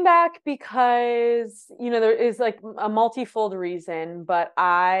 I came back because, you know, there is like a multifold reason, but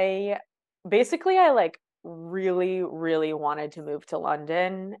I like really, really wanted to move to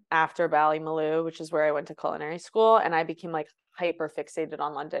London after Ballymaloe, which is where I went to culinary school, and I became like hyper fixated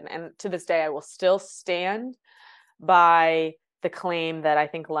on London. And to this day, I will still stand by the claim that I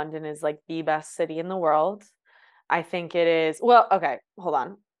think London is like the best city in the world. I think it is. Well, okay, hold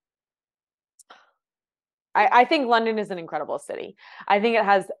on. I think London is an incredible city. I think it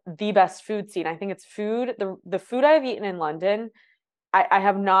has the best food scene. I think it's food. The food I've eaten in London, I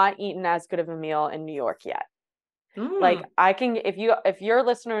have not eaten as good of a meal in New York yet. Like I can, if your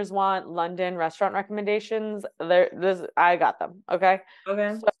listeners want London restaurant recommendations, I got them. Okay.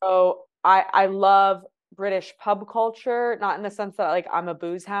 Okay. So I love British pub culture, not in the sense that like I'm a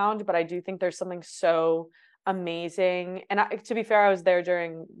booze hound, but I do think there's something so amazing. And to be fair, I was there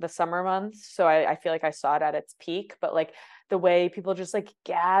during the summer months, so I feel like I saw it at its peak. But like the way people just like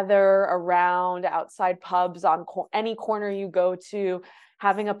gather around outside pubs on any corner you go to,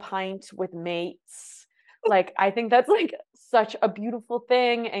 having a pint with mates, like I think that's like such a beautiful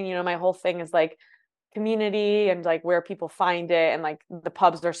thing. And you know, my whole thing is like community and like where people find it, and like the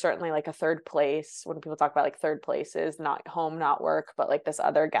pubs are certainly like a third place when people talk about like third places, not home, not work, but like this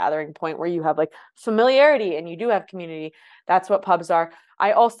other gathering point where you have like familiarity and you do have community. That's what pubs are.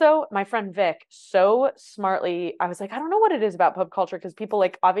 I also, my friend Vic, so smartly, I was like, I don't know what it is about pub culture, because people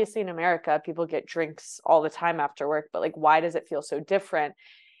like, obviously in America people get drinks all the time after work, but like why does it feel so different?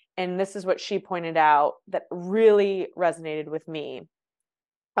 And this is what she pointed out that really resonated with me,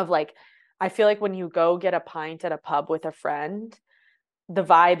 of like, I feel like when you go get a pint at a pub with a friend, the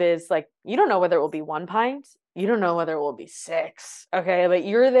vibe is like, you don't know whether it will be one pint, you don't know whether it will be six. Okay. But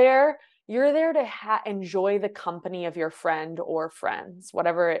you're there to enjoy the company of your friend or friends,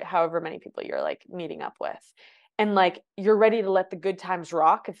 however many people you're like meeting up with. And like, you're ready to let the good times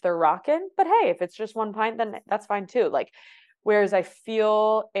rock if they're rocking. But hey, if it's just one pint, then that's fine too. Like, whereas I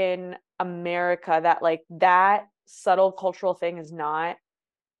feel in America that like that subtle cultural thing is not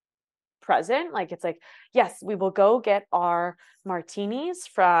present. Like it's like, yes, we will go get our martinis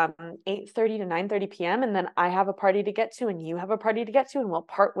from 8:30 to 9:30 p.m. and then I have a party to get to and you have a party to get to, and we'll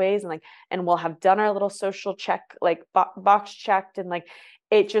part ways, and like, and we'll have done our little social check, like box checked, and like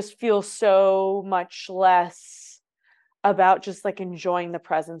it just feels so much less about just like enjoying the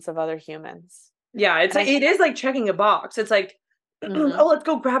presence of other humans. Yeah, it is like checking a box. It's like, oh, let's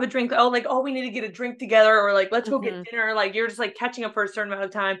go grab a drink. Oh, like, oh, we need to get a drink together, or like, let's go get dinner. Like, you're just like catching up for a certain amount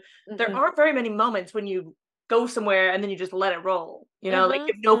of time. There aren't very many moments when you go somewhere and then you just let it roll. You know, like,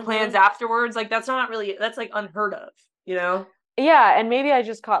 you have no plans afterwards. Like, that's like unheard of, you know? Yeah, and maybe I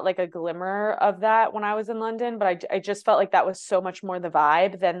just caught like a glimmer of that when I was in London, but I just felt like that was so much more the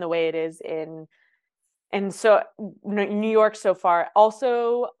vibe than the way it is in so New York so far.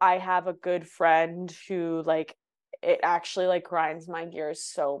 Also, I have a good friend who like, it actually like grinds my gears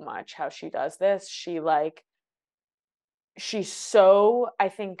so much how she does this. She's so, I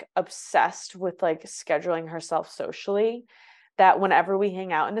think, obsessed with like scheduling herself socially that whenever we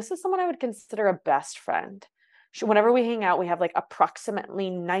hang out, and this is someone I would consider a best friend, whenever we hang out, we have like approximately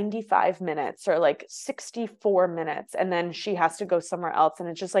 95 minutes or like 64 minutes, and then she has to go somewhere else. And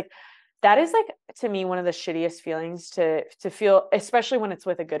it's just like, that is like, to me, one of the shittiest feelings to feel, especially when it's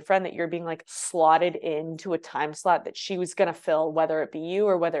with a good friend, that you're being like slotted into a time slot that she was going to fill, whether it be you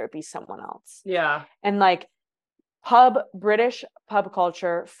or whether it be someone else. Yeah. And like British pub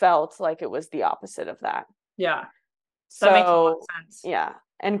culture felt like it was the opposite of that. Yeah. That makes a lot of sense. Yeah.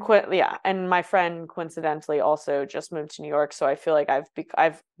 And my friend coincidentally also just moved to New York, so I feel like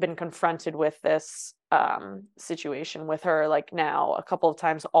I've been confronted with this situation with her like now a couple of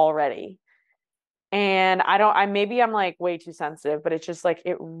times already. And maybe I'm like way too sensitive, but it's just like,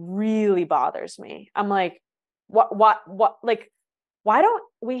 it really bothers me. I'm like, what, like, why don't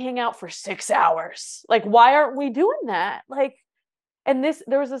we hang out for 6 hours? Like, why aren't we doing that? Like, and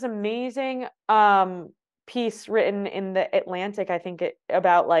there was this amazing piece written in the Atlantic, I think,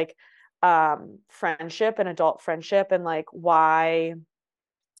 about like friendship and adult friendship, and like why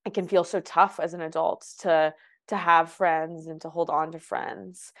it can feel so tough as an adult to have friends and to hold on to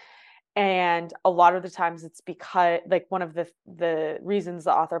friends. And a lot of the times it's because like one of the reasons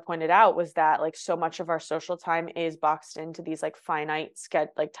the author pointed out was that like so much of our social time is boxed into these like finite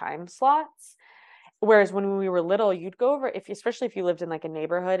like time slots. Whereas when we were little, you'd go over, especially if you lived in like a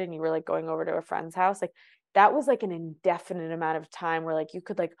neighborhood and you were like going over to a friend's house, like that was like an indefinite amount of time where like you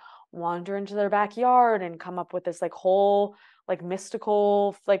could like wander into their backyard and come up with this like whole like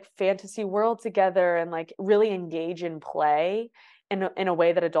mystical like fantasy world together, and like really engage in play in a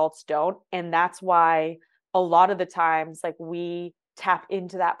way that adults don't. And that's why a lot of the times like we tap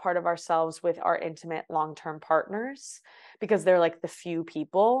into that part of ourselves with our intimate long-term partners, because they're like the few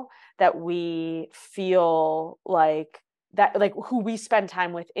people that we feel like that, like who we spend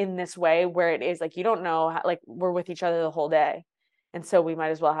time with in this way, where it is like, you don't know how, like we're with each other the whole day. And so we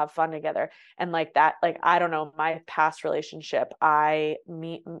might as well have fun together. And like that, like, I don't know, my past relationship,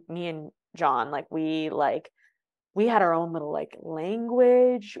 me and John, like we had our own little like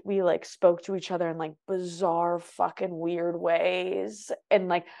language. We like spoke to each other in like bizarre fucking weird ways. And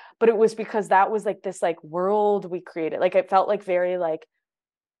like, but it was because that was like this like world we created. Like it felt like very like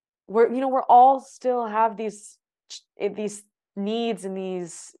we're all still have these needs and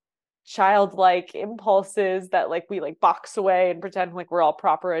these childlike impulses that like we like box away and pretend like we're all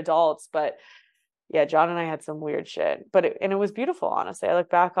proper adults. But yeah, John and I had some weird shit, but it was beautiful. Honestly, I look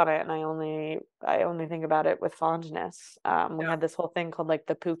back on it and I only think about it with fondness. We had this whole thing called like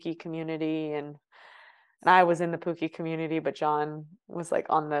the Pookie community, and I was in the Pookie community, but John was like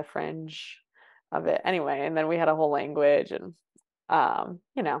on the fringe of it anyway. And then we had a whole language, and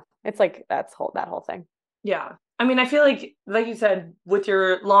it's like that whole thing. Yeah. I mean, I feel like you said, with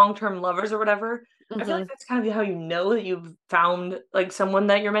your long-term lovers or whatever, I feel like that's kind of how you know that you've found like someone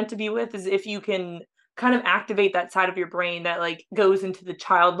that you're meant to be with, is if you can kind of activate that side of your brain that like goes into the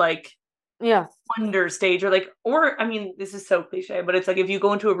childlike wonder stage, or I mean, this is so cliche, but it's like if you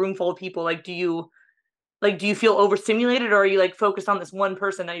go into a room full of people, like do you feel overstimulated, or are you like focused on this one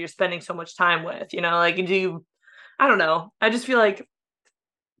person that you're spending so much time with, like I don't know. I just feel like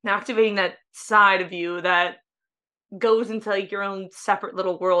activating that side of you that goes into like your own separate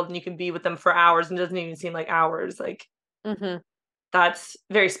little world, and you can be with them for hours and it doesn't even seem like hours, like that's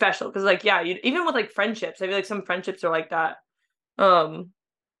very special. Because like, yeah, even with like friendships, I feel like some friendships are like that,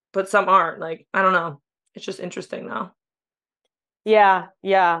 but some aren't. Like, I don't know, it's just interesting though. Yeah,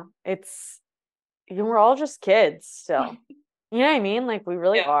 we're all just kids still. You know what I mean? Like we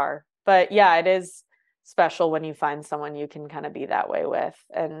really are. But yeah, it is special when you find someone you can kind of be that way with.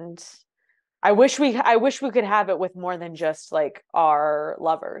 And I wish we could have it with more than just like our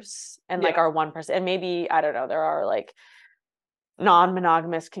lovers and like our one person. And maybe, I don't know, there are like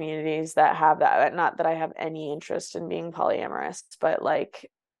non-monogamous communities that have that. Not that I have any interest in being polyamorous, but like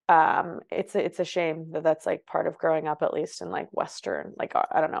it's a shame that that's like part of growing up, at least in like Western, like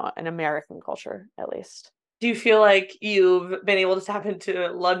I don't know, an American culture at least. Do you feel like you've been able to tap into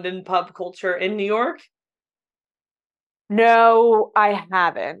London pub culture in New York? No, I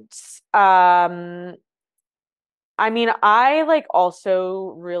haven't. I mean, I like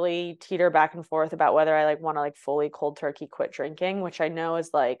also really teeter back and forth about whether I like want to like fully cold turkey quit drinking, which I know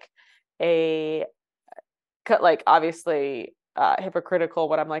is like obviously hypocritical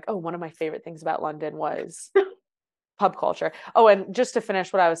when I'm like, oh, one of my favorite things about London was pub culture. Oh, and just to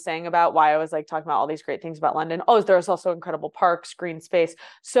finish what I was saying about why I was like talking about all these great things about London. Oh, there's also incredible parks, green space.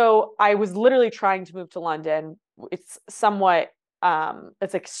 So I was literally trying to move to London. It's somewhat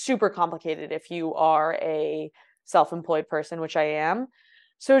it's like super complicated if you are a self-employed person, which I am.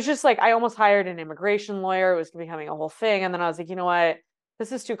 So it's just like I almost hired an immigration lawyer. It was becoming a whole thing. And then I was like, you know what?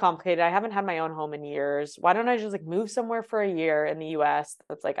 This is too complicated. I haven't had my own home in years. Why don't I just like move somewhere for a year in the US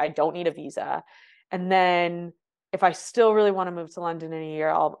that's like I don't need a visa? And then if I still really want to move to London in a year,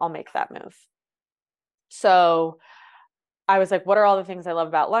 I'll make that move. So I was like, what are all the things I love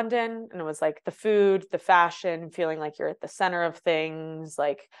about London? And it was like the food, the fashion, feeling like you're at the center of things,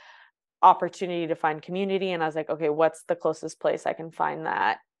 like opportunity to find community. And I was like, okay, what's the closest place I can find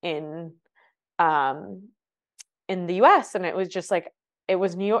that in the US? And it was just like, it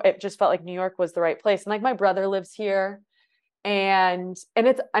was New York. It just felt like New York was the right place. And like my brother lives here. And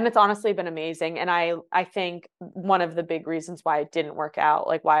it's honestly been amazing. And I think one of the big reasons why it didn't work out,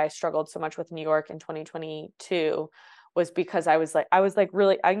 like why I struggled so much with New York in 2022, was because I was like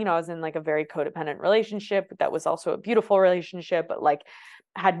really, I was in like a very codependent relationship that was also a beautiful relationship, but like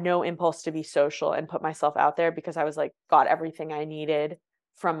had no impulse to be social and put myself out there, because I was like got everything I needed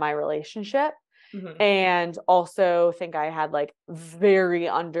from my relationship. And also think I had like very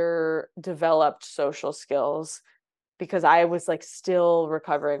underdeveloped social skills, because I was like still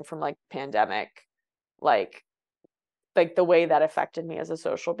recovering from like pandemic, like the way that affected me as a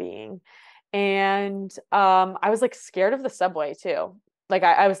social being. And I was like scared of the subway too. Like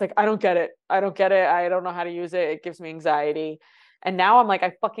I was like, I don't get it. I don't know how to use it. It gives me anxiety. And now I'm like,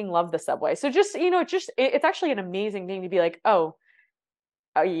 I fucking love the subway. So just, it's actually an amazing thing to be like, oh,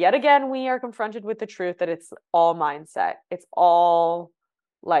 yet again, we are confronted with the truth that it's all mindset. It's all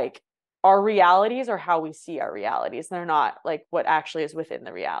like our realities are how we see our realities. They're not like what actually is within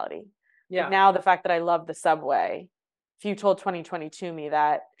the reality. Yeah. Like now the fact that I love the subway, if you told 2022 me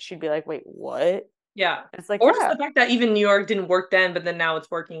that, she'd be like, wait, what? Yeah. It's like, Or just the fact that even New York didn't work then, but then now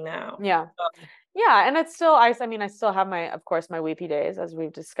it's working now. Yeah. And it's still I mean, I still have of course, my weepy days as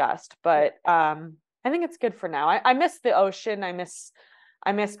we've discussed, but I think it's good for now. I miss the ocean. I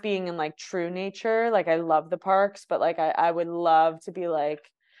miss being in like true nature. Like I love the parks, but like I would love to be like,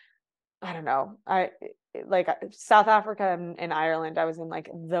 I don't know. Like South Africa and Ireland, I was in like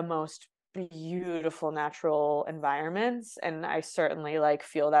the most beautiful natural environments, and I certainly like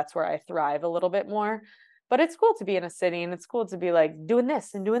feel that's where I thrive a little bit more. But it's cool to be in a city, and it's cool to be like doing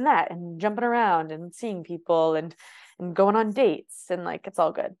this and doing that and jumping around and seeing people and going on dates, and like it's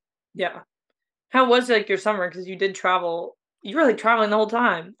all good. Yeah. How was like your summer? Because you did travel. You were like traveling the whole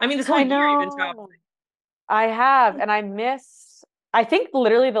time. I mean, this whole I year you've been know. traveling. I have, and I think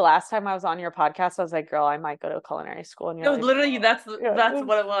literally the last time I was on your podcast, I was like, girl, I might go to a culinary school. And No, you're like, literally, that's yeah.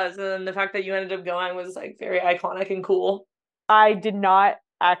 what it was. And then the fact that you ended up going was like very iconic and cool. I did not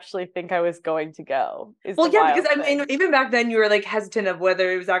actually think I was going to go. Well, yeah, because I mean, even back then you were like hesitant of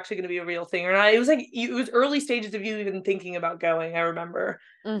whether it was actually going to be a real thing or not. It was like it was early stages of you even thinking about going. I remember.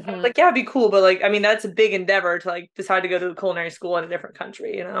 I was like, yeah, it'd be cool, but like, I mean, that's a big endeavor to like decide to go to a culinary school in a different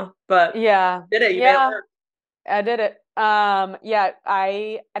country, you know. But yeah, did it? You made it work. I did it. Yeah,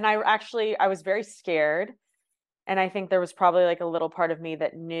 I was very scared, and I think there was probably like a little part of me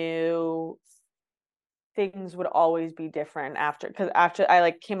that knew things would always be different because after I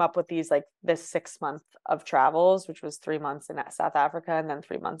like came up with this 6 month of travels, which was 3 months in South Africa and then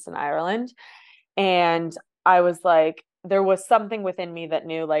 3 months in Ireland. And I was like, there was something within me that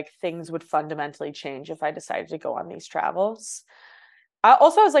knew like things would fundamentally change if I decided to go on these travels. I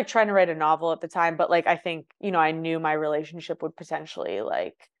was like trying to write a novel at the time, but like I think, I knew my relationship would potentially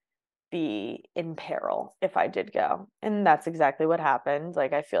like be in peril if I did go. And that's exactly what happened.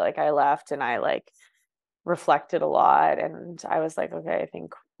 Like I feel like I left and I like reflected a lot, and I was like, okay, I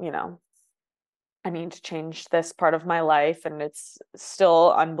think, I need to change this part of my life, and it's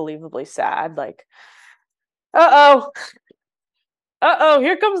still unbelievably sad. Like, uh-oh,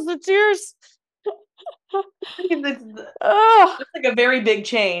 here comes the tears. It's like a very big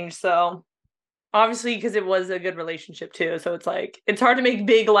change. So obviously, because it was a good relationship too. So it's like, it's hard to make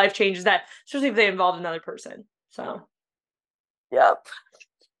big life changes especially if they involve another person. So, yep.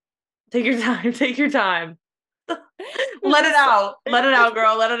 Take your time. Take your time. Let it out. Let it out,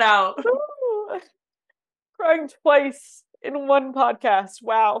 girl. Let it out. Crying twice in one podcast.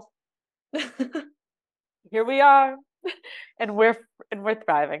 Wow. Here we are. And we're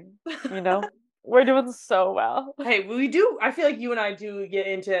thriving, We're doing so well. Hey, I feel like you and I do get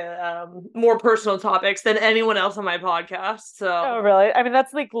into more personal topics than anyone else on my podcast. So Oh, really? I mean,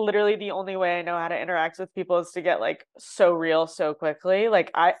 that's like literally the only way I know how to interact with people is to get like so real so quickly.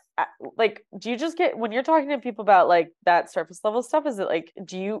 Like I like, do you just get when you're talking to people about like that surface level stuff, is it like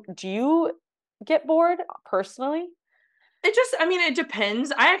do you get bored personally? I mean, it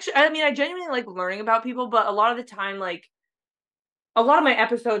depends. I genuinely like learning about people, but a lot of the time, like, a lot of my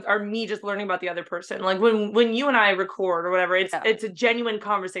episodes are me just learning about the other person. Like when you and I record or whatever, it's a genuine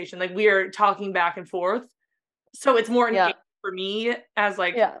conversation. Like we are talking back and forth. So it's more engaging for me as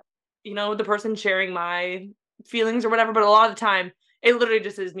like, the person sharing my feelings or whatever. But a lot of the time, it literally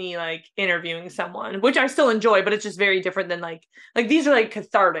just is me like interviewing someone, which I still enjoy, but it's just very different than like these are like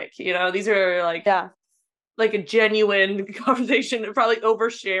cathartic, these are like like a genuine conversation, probably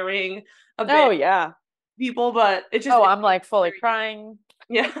oversharing a bit. Oh yeah. People, but it's just I'm like fully crying.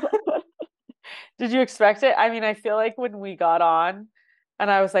 Yeah. Did you expect it? I mean, I feel like when we got on and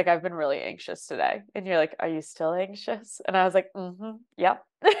I was like, I've been really anxious today. And you're like, are you still anxious? And I was like, yep.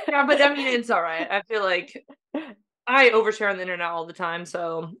 Yeah, but I mean, it's all right. I feel like I overshare on the internet all the time,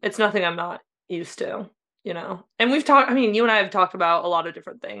 so it's nothing I'm not used to, And we've talked, I mean, you and I have talked about a lot of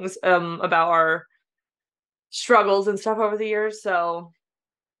different things, about our struggles and stuff over the years, so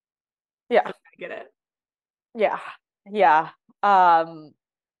yeah. I get it. Yeah. Yeah.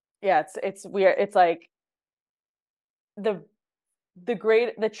 It's weird. It's like the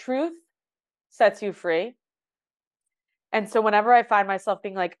truth sets you free. And so whenever I find myself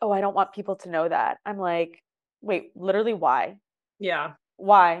being like, oh, I don't want people to know that, I'm like, wait, literally why? Yeah.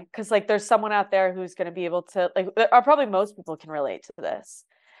 Why? Because like there's someone out there who's going to be able to like, or probably most people can relate to this.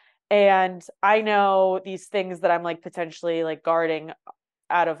 And I know these things that I'm like potentially like guarding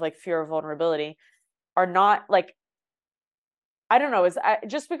out of like fear of vulnerability are not like, I don't know,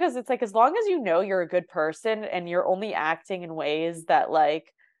 just because it's like, as long as you're a good person and you're only acting in ways that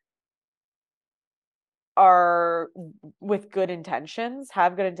like are with good intentions,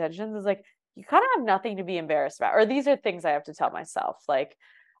 have good intentions, is like, you kind of have nothing to be embarrassed about. Or these are things I have to tell myself. Like,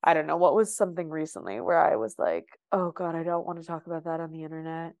 I don't know, what was something recently where I was like, oh God, I don't want to talk about that on the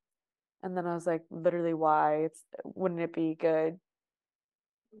internet. And then I was like, literally, why? Wouldn't it be good?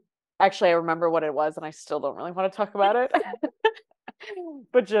 Actually, I remember what it was, and I still don't really want to talk about it.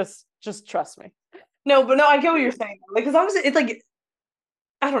 But just trust me. No, but no, I get what you're saying. Like, as long as it's like,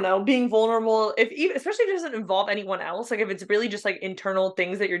 I don't know, being vulnerable, if even, especially if it doesn't involve anyone else, like if it's really just like internal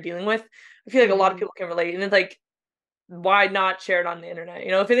things that you're dealing with, I feel like a lot of people can relate. And it's like, why not share it on the internet?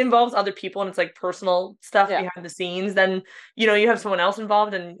 You know, if it involves other people and it's like personal stuff behind the scenes, then, you know, you have someone else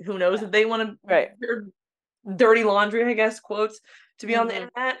involved, and who knows if they want to dirty laundry, I guess, quotes, to be on the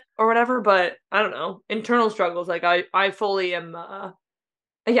internet or whatever. But I don't know, internal struggles, like I fully am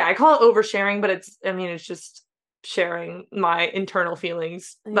I call it oversharing, but it's just sharing my internal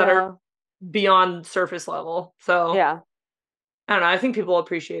feelings that are beyond surface level. So yeah, I don't know, I think people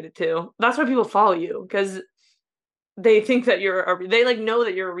appreciate it too. That's why people follow you, because they think that they like know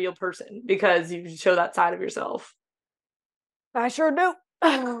that you're a real person because you show that side of yourself. I sure do.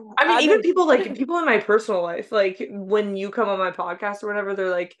 I mean, even people in my personal life, like when you come on my podcast or whatever, they're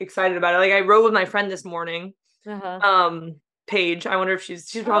like excited about it. Like I rode with my friend this morning. Paige. I wonder if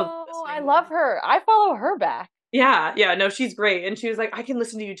she's probably Oh, I listening. love her. I follow her back. Yeah, no, she's great. And she was like, I can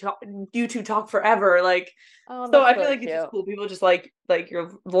listen to you two talk forever. Like, so I feel like it's just cool. People just like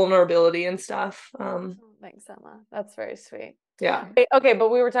your vulnerability and stuff. Thanks, Emma. That's very sweet. Yeah. Okay, but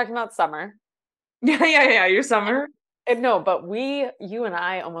we were talking about summer. Yeah. Your summer. No, but you and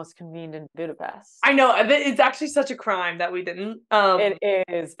I almost convened in Budapest. I know. It's actually such a crime that we didn't. It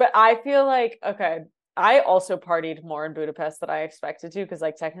is, but I feel like, okay, I also partied more in Budapest than I expected to, because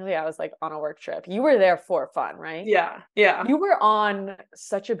like technically I was like on a work trip. You were there for fun, right? Yeah. You were on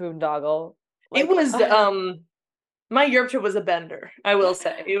such a boondoggle. Like, it was my Europe trip was a bender, I will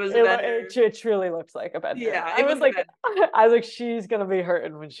say. It was a bender. It truly looked like a bender. Yeah, I was like, she's gonna be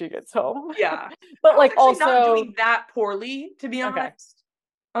hurting when she gets home. Yeah. But like also not doing that poorly, to be honest.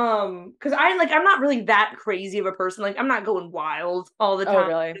 Because I'm not really that crazy of a person. Like, I'm not going wild all the time. Oh,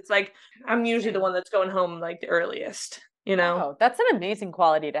 really? It's like I'm usually the one that's going home like the earliest, you know? Oh, that's an amazing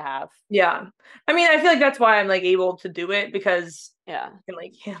quality to have. Yeah. I mean, I feel like that's why I'm like able to do it, because I can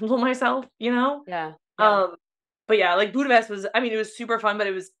like handle myself, you know? Yeah. But yeah, like Budapest it was super fun, but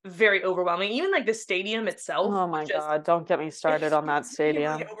it was very overwhelming. Even like the stadium itself. Oh my God, don't get me started on that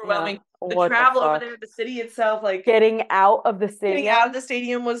stadium. Really overwhelming. Yeah. The travel over there, the city itself, like getting out of the stadium. Getting out of the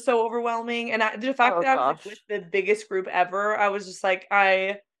stadium was so overwhelming. And the fact that I was with the biggest group ever, I was just like,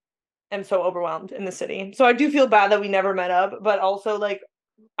 I am so overwhelmed in the city. So I do feel bad that we never met up, but also like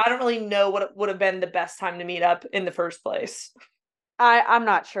I don't really know what would have been the best time to meet up in the first place. I'm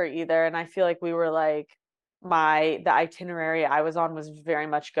not sure either. And I feel like we were like, the itinerary I was on was very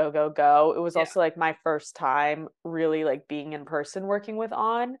much go. It was also like my first time really like being in person working with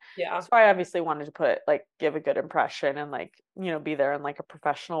On. Yeah. So I obviously wanted to give a good impression and like, you know, be there in like a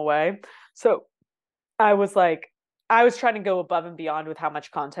professional way. So I was trying to go above and beyond with how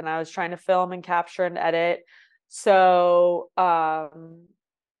much content I was trying to film and capture and edit. So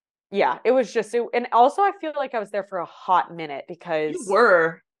yeah, it was just and also I feel like I was there for a hot minute, because you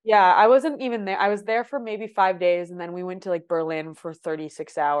were. Yeah, I wasn't even there. I was there for maybe 5 days, and then we went to like Berlin for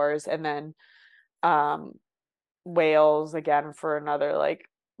 36 hours, and then Wales again for another like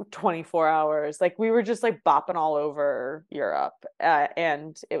 24 hours. Like we were just like bopping all over Europe,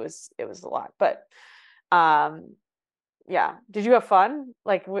 and it was a lot. But yeah, did you have fun?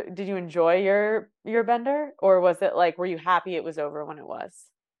 Like, did you enjoy your bender, or was it like, were you happy it was over when it was?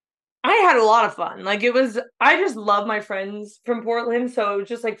 I had a lot of fun. Like I just love my friends from Portland. So it was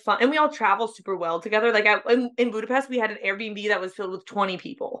just like fun. And we all travel super well together. Like in Budapest, we had an Airbnb that was filled with 20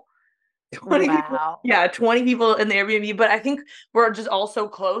 people. 20 people. Yeah, 20 people in the Airbnb. But I think we're just all so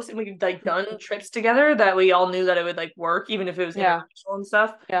close, and we've like done trips together that we all knew that it would like work, even if it was international and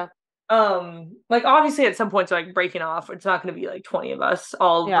stuff. Yeah. Like obviously at some points like breaking off, it's not gonna be like 20 of us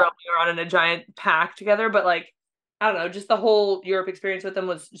all rowing around in a giant pack together, but like I don't know, just the whole Europe experience with them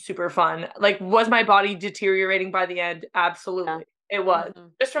was super fun. Like, was my body deteriorating by the end? Absolutely. Yeah. It was.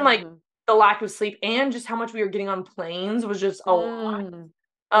 Just from like the lack of sleep and just how much we were getting on planes was just a lot.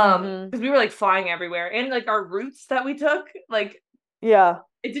 Because we were like flying everywhere, and like our routes that we took, like it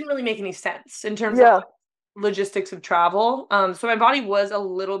didn't really make any sense in terms of like, logistics of travel. So my body was a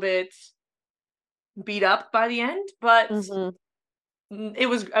little bit beat up by the end, but it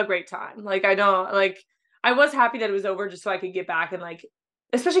was a great time. Like I was happy that it was over, just so I could get back and like,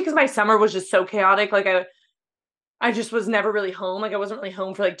 especially because my summer was just so chaotic. Like I just was never really home. Like I wasn't really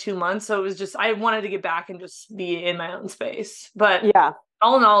home for like 2 months. So it was just, I wanted to get back and just be in my own space. But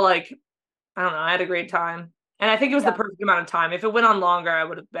all in all, like, I don't know, I had a great time. And I think it was the perfect amount of time. If it went on longer, I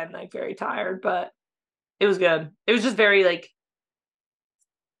would have been like very tired, but it was good. It was just very like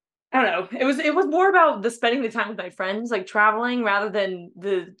I don't know. It was more about the spending the time with my friends, like traveling, rather than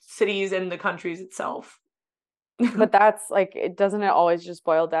the cities and the countries itself. But that's like, it doesn't it always just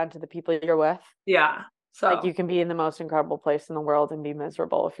boil down to the people you're with? Yeah. Like So you can be in the most incredible place in the world and be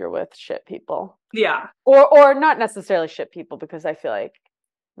miserable if you're with shit people. yeah. Or not necessarily shit people, because I feel like,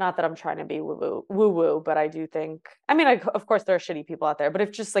 not that I'm trying to be woo woo, but I do think, I mean, of course there are shitty people out there, but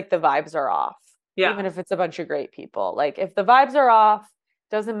if just like the vibes are off, Yeah. even if it's a bunch of great people, like if the vibes are off,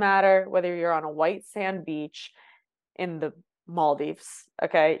 doesn't matter whether you're on a white sand beach in the Maldives,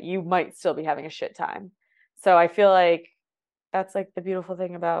 okay, you might still be having a shit time. So I feel like that's like the beautiful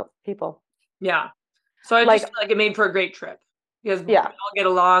thing about people. Yeah. So I just Like, feel like it made for a great trip because we yeah. all get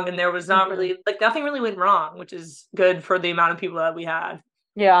along and there was not Mhm. really like nothing really went wrong, which is good for the amount of people that we had.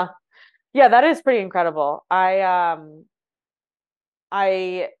 Yeah. Yeah, that is pretty incredible. I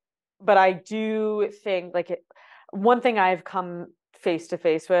but I do think like one thing I've come face to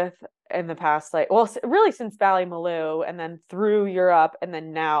face with in the past, like, well, really since Ballymaloe and then through Europe and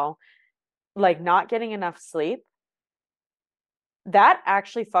then now, like not getting enough sleep, that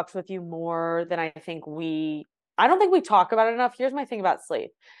actually fucks with you more than I don't think we talk about it enough. Here's my thing about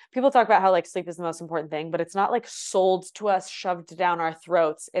sleep. People talk about how like sleep is the most important thing, but it's not like sold to us, shoved down our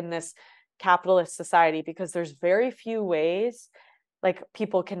throats in this capitalist society, because there's very few ways like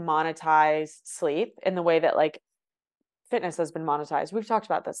people can monetize sleep in the way that like fitness has been monetized. We've talked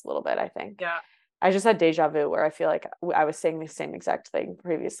about this a little bit, I think. Yeah. I just had deja vu where I feel like I was saying the same exact thing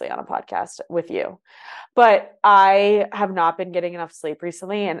previously on a podcast with you. But I have not been getting enough sleep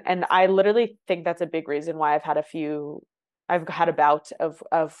recently, and I literally think that's a big reason why I've had a bout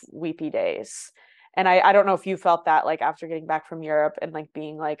of weepy days. And I don't know if you felt that like after getting back from Europe and like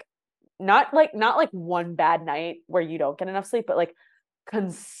being like not like one bad night where you don't get enough sleep, but like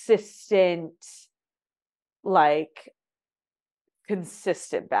consistent like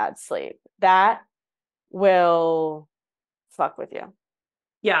consistent bad sleep. That will fuck with you.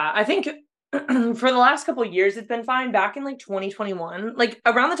 Yeah, I think for the last couple of years it's been fine. Back in like 2021, like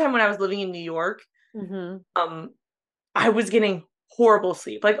around the time when I was living in New York, Mm-hmm. I was getting horrible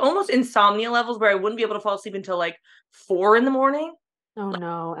sleep, like almost insomnia levels where I wouldn't be able to fall asleep until like 4 in the morning. Oh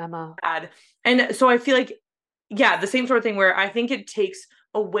no, Emma. Bad. And so I feel like, yeah, the same sort of thing where I think it takes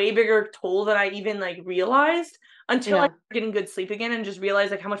a way bigger toll than I even like realized until I Yeah. started getting good sleep again and just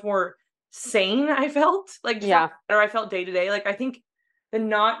realized like how much more sane I felt, like just how Yeah. better I felt day to day. Like I think the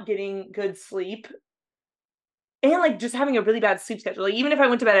not getting good sleep and like just having a really bad sleep schedule. Like even if I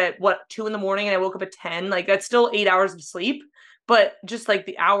went to bed at what 2 in the morning and I woke up at 10, like that's still 8 hours of sleep. But just like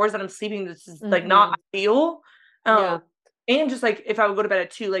the hours that I'm sleeping, this is like not Mm-hmm. ideal. Um, Yeah. and just like if I would go to bed at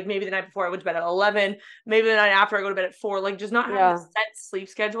 2, like maybe the night before I went to bed at 11, maybe the night after I go to bed at 4, like just not having a Yeah. set sleep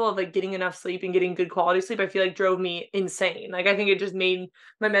schedule of like getting enough sleep and getting good quality sleep, I feel like drove me insane. Like I think it just made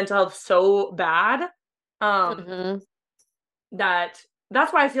my mental health so bad. Um, Mm-hmm. that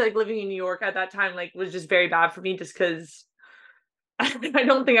that's why I feel like living in New York at that time like was just very bad for me just because I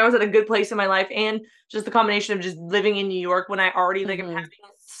don't think I was at a good place in my life and just the combination of just living in New York when I already like am Mm-hmm. having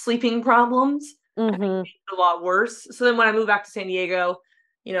sleeping problems, I think Mm-hmm. made it a lot worse. So then when I moved back to San Diego,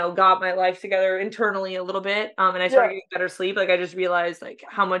 got my life together internally a little bit, and I started Yeah. getting better sleep, like I just realized like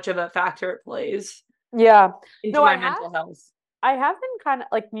how much of a factor it plays Yeah. into No, my mental health. I have been kind of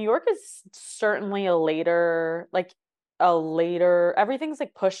like, New York is certainly everything's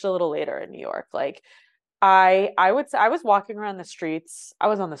like pushed a little later in New York. Like I would say I was walking around the streets. I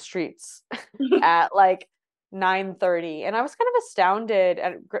was on the streets at like 9:30, and I was kind of astounded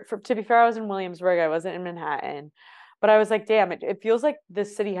to be fair, I was in Williamsburg. I wasn't in Manhattan. But I was like, damn, it feels like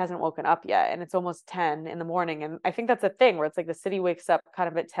this city hasn't woken up yet. And it's almost 10 in the morning. And I think that's a thing where it's like the city wakes up kind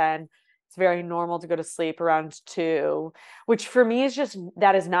of at 10. It's very normal to go to sleep around 2, which for me is just,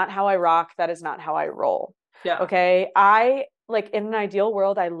 that is not how I rock. That is not how I roll. Yeah. Okay. I like, in an ideal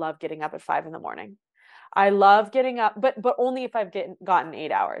world, I love getting up at 5 in the morning. I love getting up, but only if I've gotten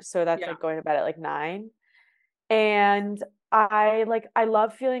 8 hours. So that's Yeah. like going to bed at like 9. And I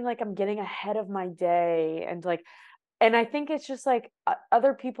love feeling like I'm getting ahead of my day, and I think it's just like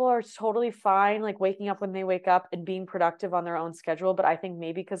other people are totally fine like waking up when they wake up and being productive on their own schedule. But I think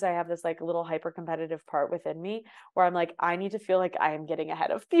maybe because I have this like little hyper competitive part within me where I'm like, I need to feel like I am getting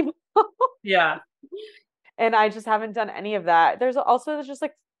ahead of people. Yeah. And I just haven't done any of that. There's also just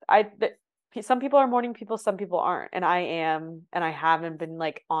like some people are morning people, some people aren't, and I am, and I haven't been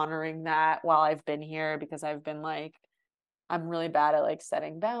like honoring that while I've been here, because I've been like, I'm really bad at like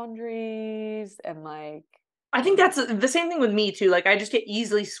setting boundaries and like, I think that's the same thing with me too. Like I just get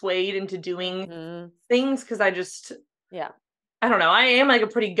easily swayed into doing mhm. things because I just Yeah. I don't know. I am like a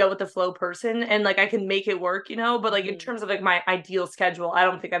pretty go with the flow person, and like I can make it work, you know, but like in terms of like my ideal schedule, I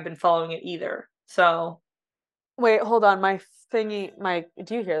don't think I've been following it either. So Wait, hold on. My thingy,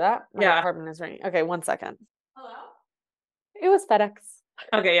 do you hear that? My yeah. apartment is ringing. Okay, 1 second. Hello? It was FedEx.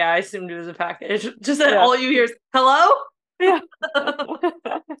 Okay, yeah, I assumed it was a package. Just that Yeah. all you hear is hello? Yeah.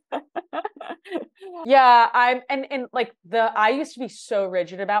 Yeah, and like I used to be so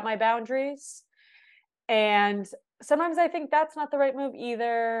rigid about my boundaries. And sometimes I think that's not the right move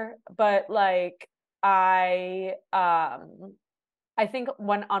either. But like I think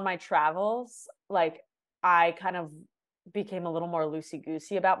when on my travels, like I kind of became a little more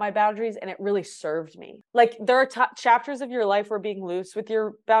loosey-goosey about my boundaries, and it really served me. Like there are chapters of your life where being loose with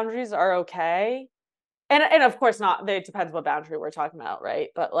your boundaries are okay. And of course not, it depends what boundary we're talking about, right?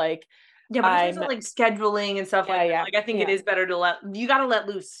 But like Yeah, but in terms of like scheduling and stuff like that, like I think it is better to you gotta let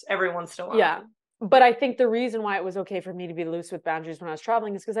loose every once in a while. Yeah. But I think the reason why it was okay for me to be loose with boundaries when I was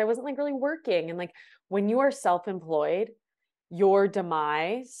traveling is because I wasn't like really working. And like when you are self-employed, your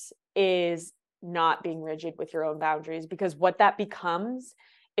demise is not being rigid with your own boundaries, because what that becomes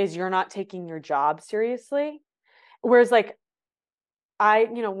is you're not taking your job seriously. Whereas like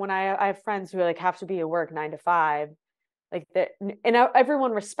when I have friends who like have to be at work 9 to 5, like that, and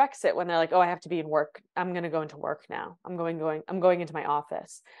everyone respects it when they're like, oh, I have to be in work. I'm going to go into work now. I'm going into my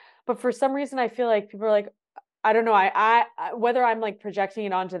office. But for some reason, I feel like people are like, I don't know. I whether I'm like projecting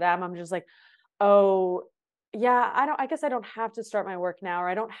it onto them, I'm just like, oh, yeah, I guess I don't have to start my work now, or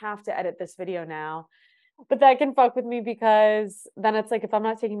I don't have to edit this video now. But that can fuck with me, because then it's like, if I'm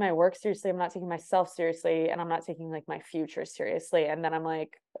not taking my work seriously, I'm not taking myself seriously, and I'm not taking like my future seriously. And then and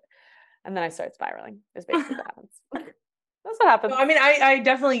then I start spiraling, is basically what happens. That's what happens. No, I mean, I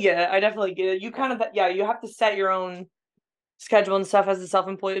definitely get it. I definitely get it. You kind of, you have to set your own schedule and stuff as a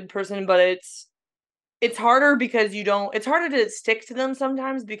self-employed person, but it's harder because it's harder to stick to them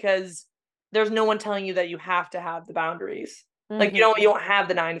sometimes because there's no one telling you that you have to have the boundaries. Like, you don't have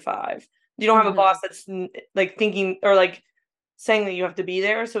the 9 to 5. You don't have a boss that's like thinking or like saying that you have to be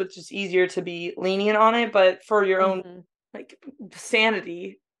there. So it's just easier to be lenient on it. But for your own like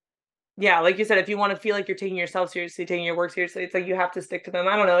sanity, yeah, like you said, if you want to feel like you're taking yourself seriously, taking your work seriously, it's like you have to stick to them.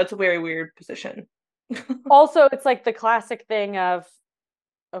 I don't know. It's a very weird position. Also, it's like the classic thing of,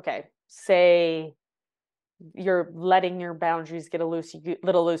 okay, say you're letting your boundaries get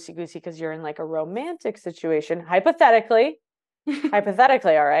little loosey-goosey because you're in like a romantic situation, hypothetically,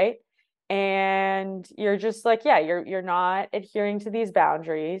 all right? And you're just like, yeah, you're not adhering to these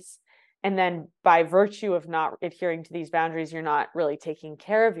boundaries. And then by virtue of not adhering to these boundaries, you're not really taking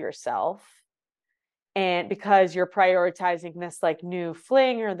care of yourself. And because you're prioritizing this like new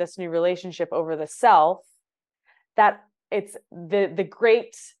fling or this new relationship over the self, that it's the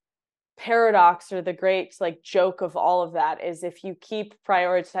great paradox, or the great like joke of all of that, is if you keep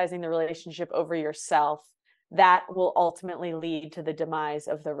prioritizing the relationship over yourself, that will ultimately lead to the demise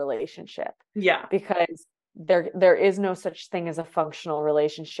of the relationship. Yeah. Because there is no such thing as a functional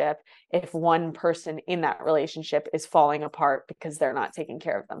relationship if one person in that relationship is falling apart because they're not taking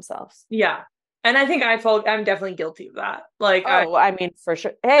care of themselves. Yeah. And I think I'm definitely guilty of that. Like, I mean, for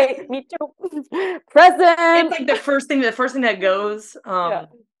sure. Hey, me too. Present. It's like the first thing that goes.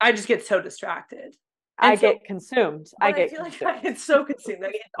 I just get so distracted. I get consumed. I feel like I get so consumed.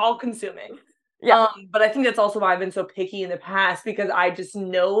 Like, it's all consuming. Yeah. But I think that's also why I've been so picky in the past, because I just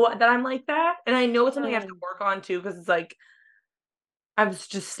know that I'm like that, and I know it's something I have to work on too, because it's like I'm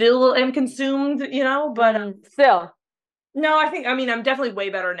just still am consumed, you know. But still. No, I mean, I'm definitely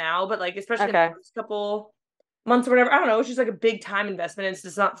way better now, but like, especially in the first couple months or whatever, I don't know, it's just like a big time investment. It's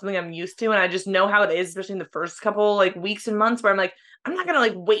just not something I'm used to. And I just know how it is, especially in the first couple like weeks and months, where I'm like, I'm not going to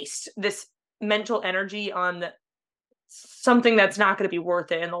like waste this mental energy on something that's not going to be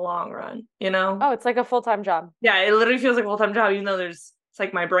worth it in the long run, you know? Oh, it's like a full-time job. Yeah, it literally feels like a full-time job, even though it's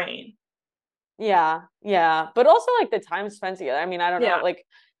like my brain. Yeah. Yeah. But also like the time spent together. I mean, I don't know, like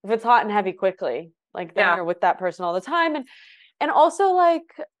if it's hot and heavy quickly, like then you're with that person all the time. And also like,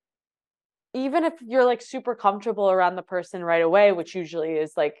 even if you're like super comfortable around the person right away, which usually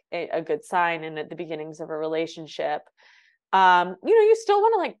is like a good sign and at the beginnings of a relationship, you still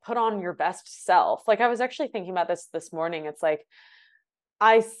want to like put on your best self. Like I was actually thinking about this morning. It's like,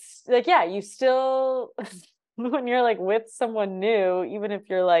 you still, when you're like with someone new, even if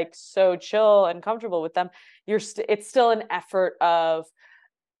you're like so chill and comfortable with them, it's still an effort of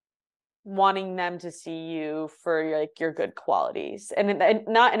wanting them to see you for like your good qualities, and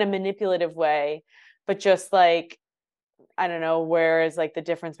not in a manipulative way, but just like, I don't know, whereas like the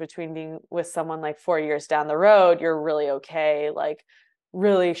difference between being with someone like 4 years down the road, you're really okay, like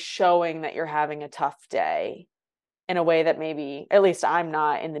really showing that you're having a tough day in a way that maybe at least I'm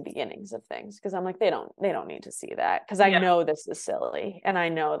not in the beginnings of things, because I'm like, they don't need to see that, because I know this is silly and I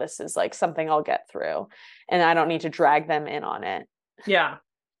know this is like something I'll get through and I don't need to drag them in on it. Yeah,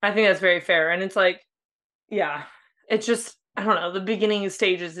 I think that's very fair. And it's like, yeah, it's just, I don't know, the beginning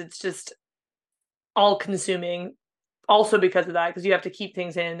stages, it's just all consuming also because of that, because you have to keep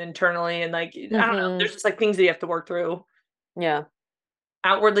things in internally and like, I don't know, there's just like things that you have to work through. Yeah.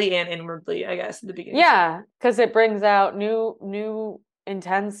 Outwardly and inwardly, I guess, at the beginning. Yeah, because it brings out new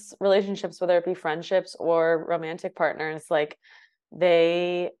intense relationships, whether it be friendships or romantic partners. Like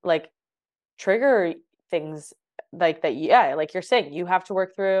they like trigger things like that. Yeah, like you're saying, you have to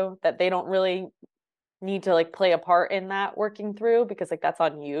work through that. They don't really need to like play a part in that working through, because like that's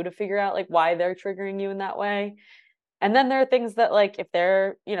on you to figure out like why they're triggering you in that way. And then there are things that like if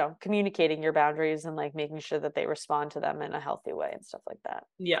they're, communicating your boundaries and like making sure that they respond to them in a healthy way and stuff like that.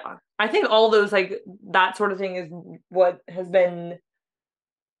 Yeah. I think all those like that sort of thing is what has been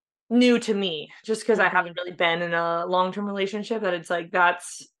new to me, just because I haven't really been in a long-term relationship, that it's like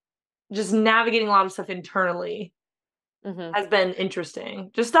that's just navigating a lot of stuff internally has been interesting.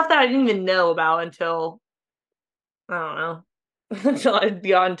 Just stuff that I didn't even know about until, I don't know, until I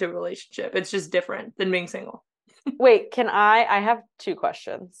got into a relationship. It's just different than being single. Wait, I have 2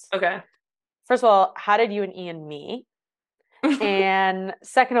 questions. Okay. First of all, how did you and Ian meet? And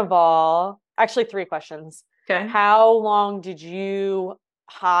second of all, actually 3 questions. Okay. How long did you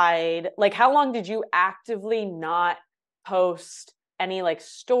hide? Like, how long did you actively not post any like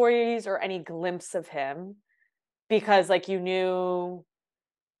stories or any glimpse of him? Because like you knew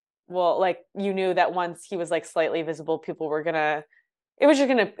that once he was like slightly visible,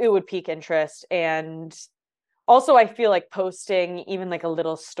 it would pique interest. And also, I feel like posting even like a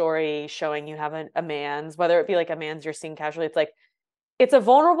little story showing you have a man's, whether it be like a man's you're seeing casually, it's like, it's a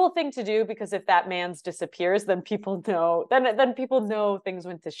vulnerable thing to do, because if that man's disappears, then people know, then people know things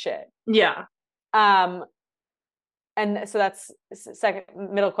went to shit. Yeah. And so that's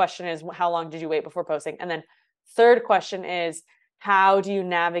second. Middle question is, how long did you wait before posting? And then third question is, how do you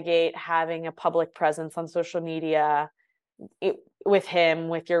navigate having a public presence on social media with him,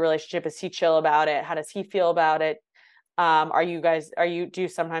 with your relationship? Is he chill about it? How does he feel about it? Do you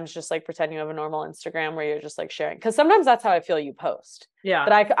sometimes just like pretend you have a normal Instagram where you're just like sharing? Because sometimes that's how I feel you post. Yeah.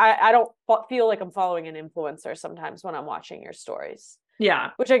 But I don't feel like I'm following an influencer sometimes when I'm watching your stories.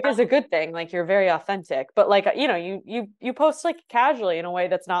 Yeah. Which I guess is a good thing. Like you're very authentic, but like, you post like casually in a way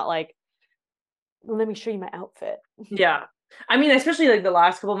that's not like, let me show you my outfit. Yeah. I mean, especially like the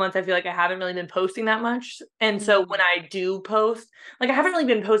last couple months, I feel like I haven't really been posting that much. And so when I do post, like I haven't really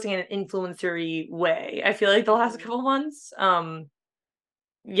been posting in an influencer-y way, I feel like the last couple months.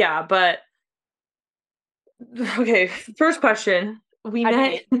 Yeah, but okay, first question. We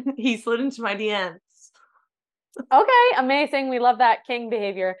met, he slid into my DMs. Okay, amazing. We love that king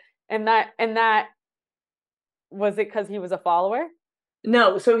behavior. And that was it because he was a follower?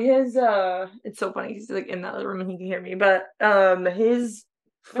 No, so his it's so funny, he's like in that other room and he can hear me, but his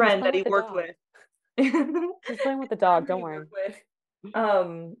friend that he worked with he's playing with the dog, don't worry.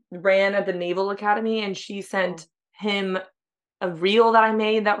 Ran at the Naval Academy, and she sent him a reel that I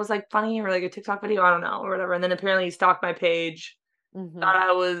made that was like funny, or like a TikTok video, I don't know, or whatever. And then apparently he stalked my page, thought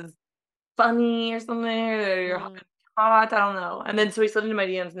I was funny or something, or you're hot, I don't know. And then so he slid into my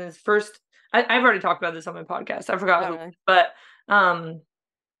DMs, and his first I've already talked about this on my podcast, I forgot who, really? But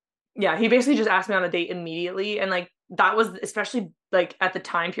yeah, he basically just asked me on a date immediately, and like that was especially like at the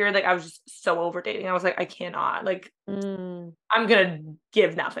time period, like I was just so over dating. I was like, I cannot, like I'm gonna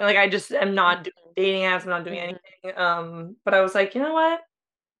give nothing. Like I just am not doing dating apps, I'm not doing anything. But I was like, you know what?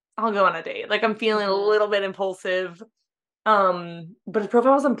 I'll go on a date. Like I'm feeling a little bit impulsive. But his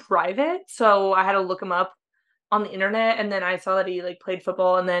profile was on private, so I had to look him up on the internet, and then I saw that he like played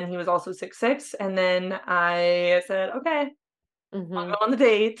football, and then he was also 6'6", and then I said, okay. I'll go on the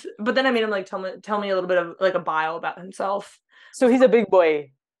date. But then I made him like tell me a little bit of like a bio about himself. So he's a big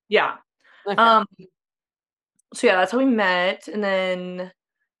boy. Yeah. Okay. So yeah, that's how we met. And then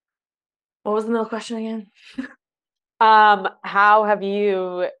what was the middle question again? How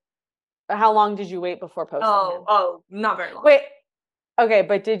long did you wait before posting him? Oh, not very long. Wait. Okay,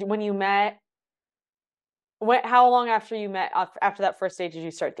 but how long after you met, after that first date, did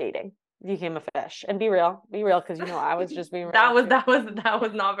you start dating? You became a fish? And be real, because I was just being real. that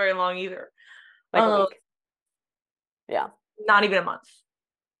was not very long either. Like a week. Yeah. Not even a month.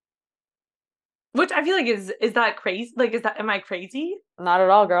 Which I feel like is that crazy? Like, am I crazy? Not at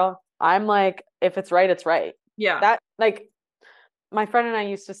all, girl. I'm like, if it's right, it's right. Yeah. That, like, my friend and I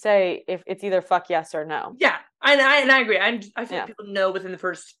used to say, if it's either fuck yes or no. Yeah. And I agree. I feel like people know within the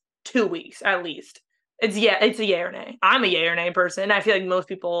first 2 weeks at least It's a yay or nay. I'm a yay or nay person. I feel like most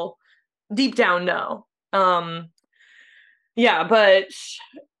people deep down know. Yeah, but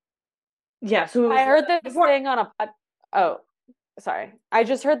yeah, so I heard this thing on a oh, sorry. I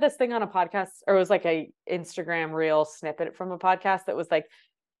just heard this thing on a podcast, or it was like a Instagram reel snippet from a podcast that was like,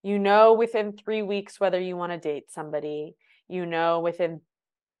 within 3 weeks whether you want to date somebody, within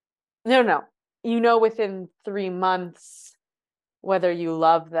within 3 months whether you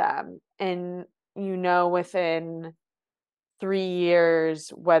love them, and within 3 years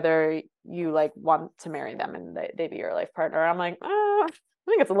whether you like want to marry them and they be your life partner. I'm like, I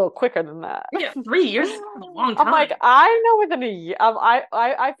think it's a little quicker than that. Yeah, 3 years is a long time. I'm like, I know within a year.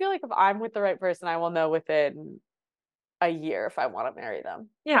 I feel like if I'm with the right person, I will know within a year if I want to marry them.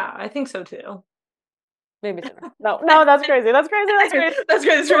 Yeah, I think so too. Maybe sooner. No, that's crazy. That's crazy. That's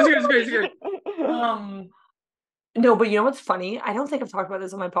crazy. That's crazy. No, but you know what's funny? I don't think I've talked about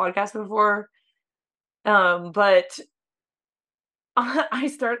this on my podcast before. But I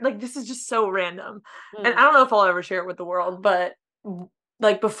start like, this is just so random, and I don't know if I'll ever share it with the world, but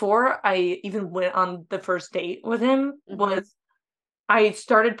like before I even went on the first date with him, was I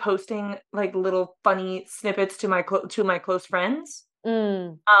started posting like little funny snippets to my close friends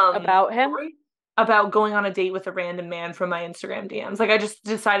about him, about going on a date with a random man from my Instagram DMs. Like I just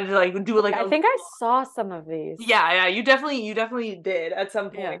decided to like do like I think I saw some of these. Yeah, you definitely did at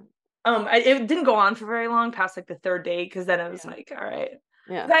some point. It didn't go on for very long past like the third date, because then it was like, all right.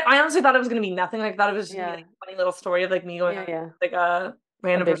 Yeah. I honestly thought it was gonna be nothing. Like, I thought it was just gonna be like a funny little story of like me going on, like a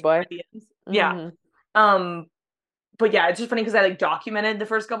random big boy. DMs. Yeah. But yeah, it's just funny because I like documented the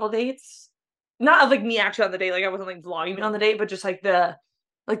first couple dates. Not of like me actually on the date, like I wasn't like vlogging me on the date, but just like the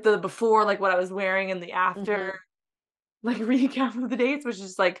before, like what I was wearing, and the after like recap of the dates, which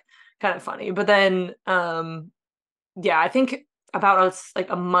is like kind of funny. But then yeah, I think about us like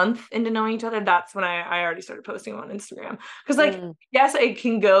a month into knowing each other, that's when I already started posting on Instagram. Because like, yes, it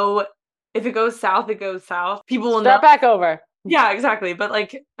can go, if it goes south, it goes south. People will start back over. Yeah, exactly. But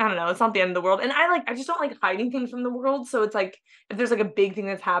like, I don't know, it's not the end of the world. And I just don't like hiding things from the world. So it's like, if there's like a big thing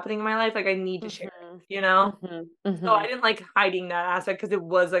that's happening in my life, like I need to share it, you know? So I didn't like hiding that aspect, because it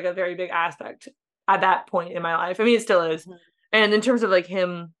was like a very big aspect at that point in my life. I mean, it still is. And in terms of like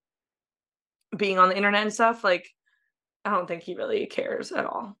him being on the internet and stuff, like, I don't think he really cares at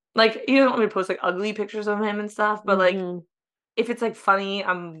all. Like, he doesn't want me to post like ugly pictures of him and stuff, but like, if it's like funny,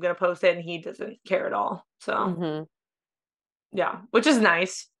 I'm gonna post it, and he doesn't care at all. So yeah, which is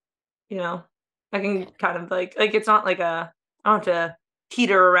nice, you know. I can kind of like it's not like I don't have to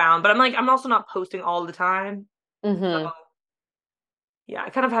teeter around, but I'm also not posting all the time. So, yeah,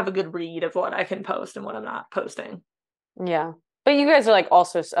 I kind of have a good read of what I can post and what I'm not posting. Yeah, but you guys are like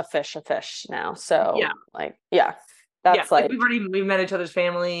also a fish now, so yeah, like that's like we've met each other's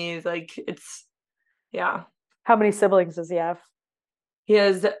families. Like, it's How many siblings does he have? He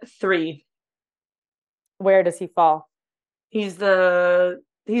has 3. Where does he fall? He's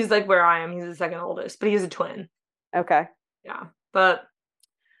like where I am. He's the second oldest, but he's a twin. Okay. Yeah. But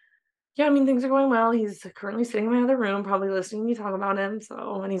yeah, I mean, things are going well. He's currently sitting in my other room, probably listening to me talk about him.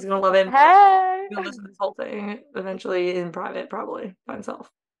 So, and he's gonna love it. Hey! He's gonna listen to this whole thing eventually in private, probably by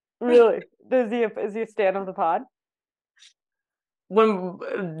himself. Really? Is he a fan of the pod? When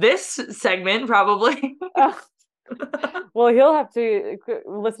this segment, probably. Well, he'll have to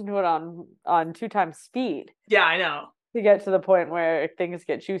listen to it on 2 times speed. Yeah, I know. To get to the point where things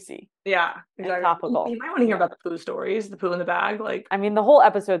get juicy. Yeah, exactly. And topical. You might want to hear about the poo stories, the poo in the bag. Like, I mean, the whole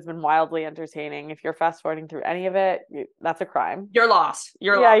episode's been wildly entertaining. If you're fast forwarding through any of it, that's a crime. You're lost.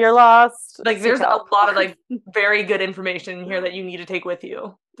 You're lost. Like, there's a lot of like very good information in here that you need to take with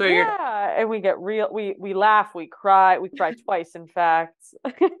you. And we get real. We laugh. We cry. We cry twice, in fact.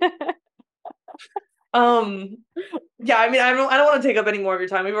 Yeah, I mean, I don't want to take up any more of your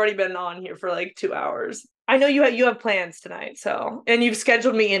time. We've already been on here for like 2 hours. I know you have plans tonight, so, and you've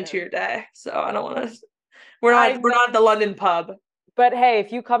scheduled me into your day, so I don't want to. We're not at the London pub. But hey,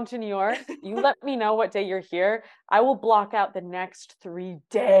 if you come to New York, you let me know what day you're here. I will block out the next 3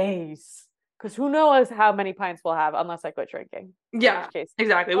 days, because who knows how many pints we'll have unless I quit drinking. Yeah,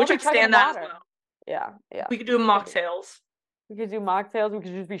 exactly. Which I stand that as well. Yeah. We could do mocktails. We could do mocktails. We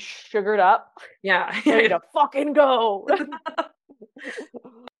could just be sugared up. Yeah. Ready to fucking go.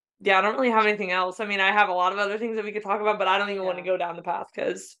 Yeah, I don't really have anything else. I mean, I have a lot of other things that we could talk about, but I don't even want to go down the path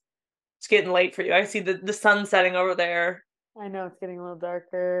because it's getting late for you. I see the sun setting over there. I know it's getting a little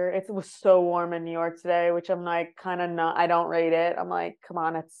darker. It was so warm in New York today, which I'm like kind of not. I don't rate it. I'm like, come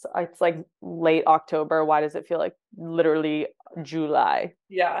on, it's like late October. Why does it feel like literally July?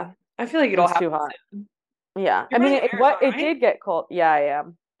 Yeah, I feel like it'll happen too hot. Soon. Yeah, I mean, it did get cold. Yeah, I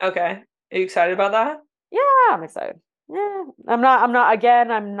am. Okay, are you excited about that? Yeah, I'm excited. Yeah, I'm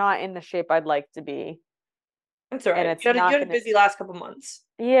not in the shape I'd like to be. That's all right. And it's You not had a gonna, busy last couple months.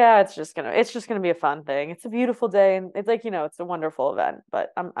 yeah, it's just gonna be a fun thing. It's a beautiful day and it's like, it's a wonderful event,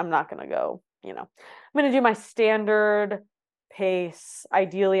 but I'm not gonna go, I'm gonna do my standard pace,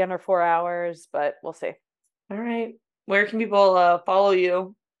 ideally under 4 hours, but we'll see. All right. Where can people follow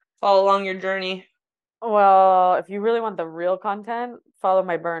you? Follow along your journey? Well, if you really want the real content, follow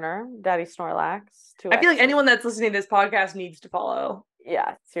my burner, Daddy Snorlax. I feel like anyone that's listening to this podcast needs to follow.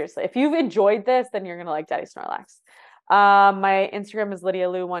 Yeah, seriously. If you've enjoyed this, then you're gonna like Daddy Snorlax. My Instagram is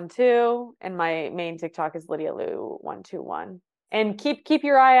LydiaLou12 and my main TikTok is LydiaLou121. And keep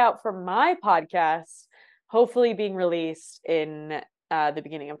your eye out for my podcast, hopefully being released in the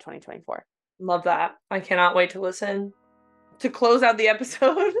beginning of 2024. Love that. I cannot wait to listen. To close out the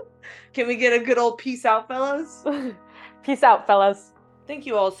episode, can we get a good old peace out, fellas? Peace out, fellas. Thank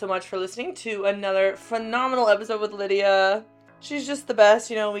you all so much for listening to another phenomenal episode with Lydia. She's just the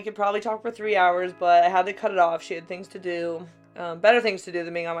best. We could probably talk for 3 hours, but I had to cut it off. She had things to do, better things to do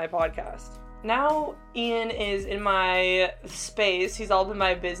than being on my podcast. Now Ian is in my space. He's all up in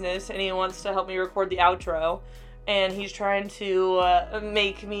my business, and he wants to help me record the outro. And he's trying to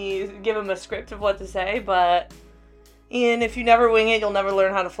make me give him a script of what to say, but Ian, if you never wing it, you'll never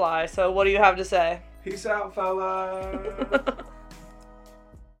learn how to fly. So what do you have to say? Peace out, fella.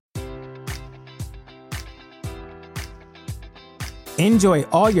 Enjoy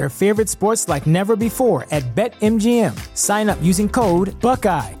all your favorite sports like never before at BetMGM. Sign up using code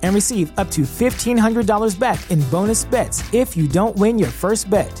Buckeye and receive up to $1,500 back in bonus bets if you don't win your first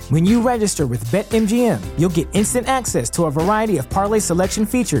bet. When you register with BetMGM, you'll get instant access to a variety of parlay selection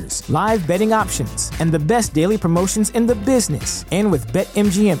features, live betting options, and the best daily promotions in the business. And with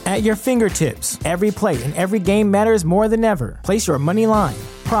BetMGM at your fingertips, every play and every game matters more than ever. Place your money line,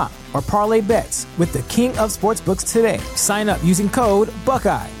 prop, or parlay bets with the king of sportsbooks today. Sign up using code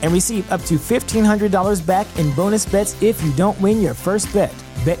Buckeye and receive up to $1,500 back in bonus bets if you don't win your first bet.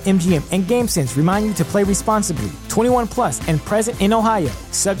 BetMGM and GameSense remind you to play responsibly. 21 plus and present in Ohio,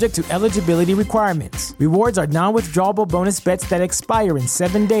 subject to eligibility requirements. Rewards are non-withdrawable bonus bets that expire in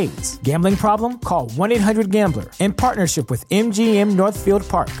 7 days. Gambling problem? Call 1-800-GAMBLER in partnership with MGM Northfield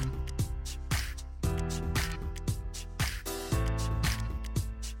Park.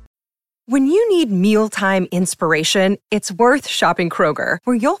 When you need mealtime inspiration, it's worth shopping Kroger,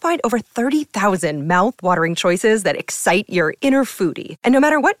 where you'll find over 30,000 mouth-watering choices that excite your inner foodie. And no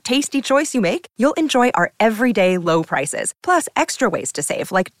matter what tasty choice you make, you'll enjoy our everyday low prices, plus extra ways to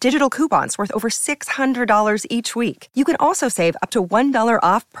save, like digital coupons worth over $600 each week. You can also save up to $1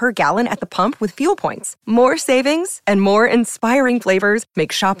 off per gallon at the pump with fuel points. More savings and more inspiring flavors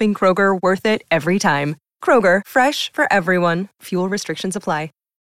make shopping Kroger worth it every time. Kroger, fresh for everyone. Fuel restrictions apply.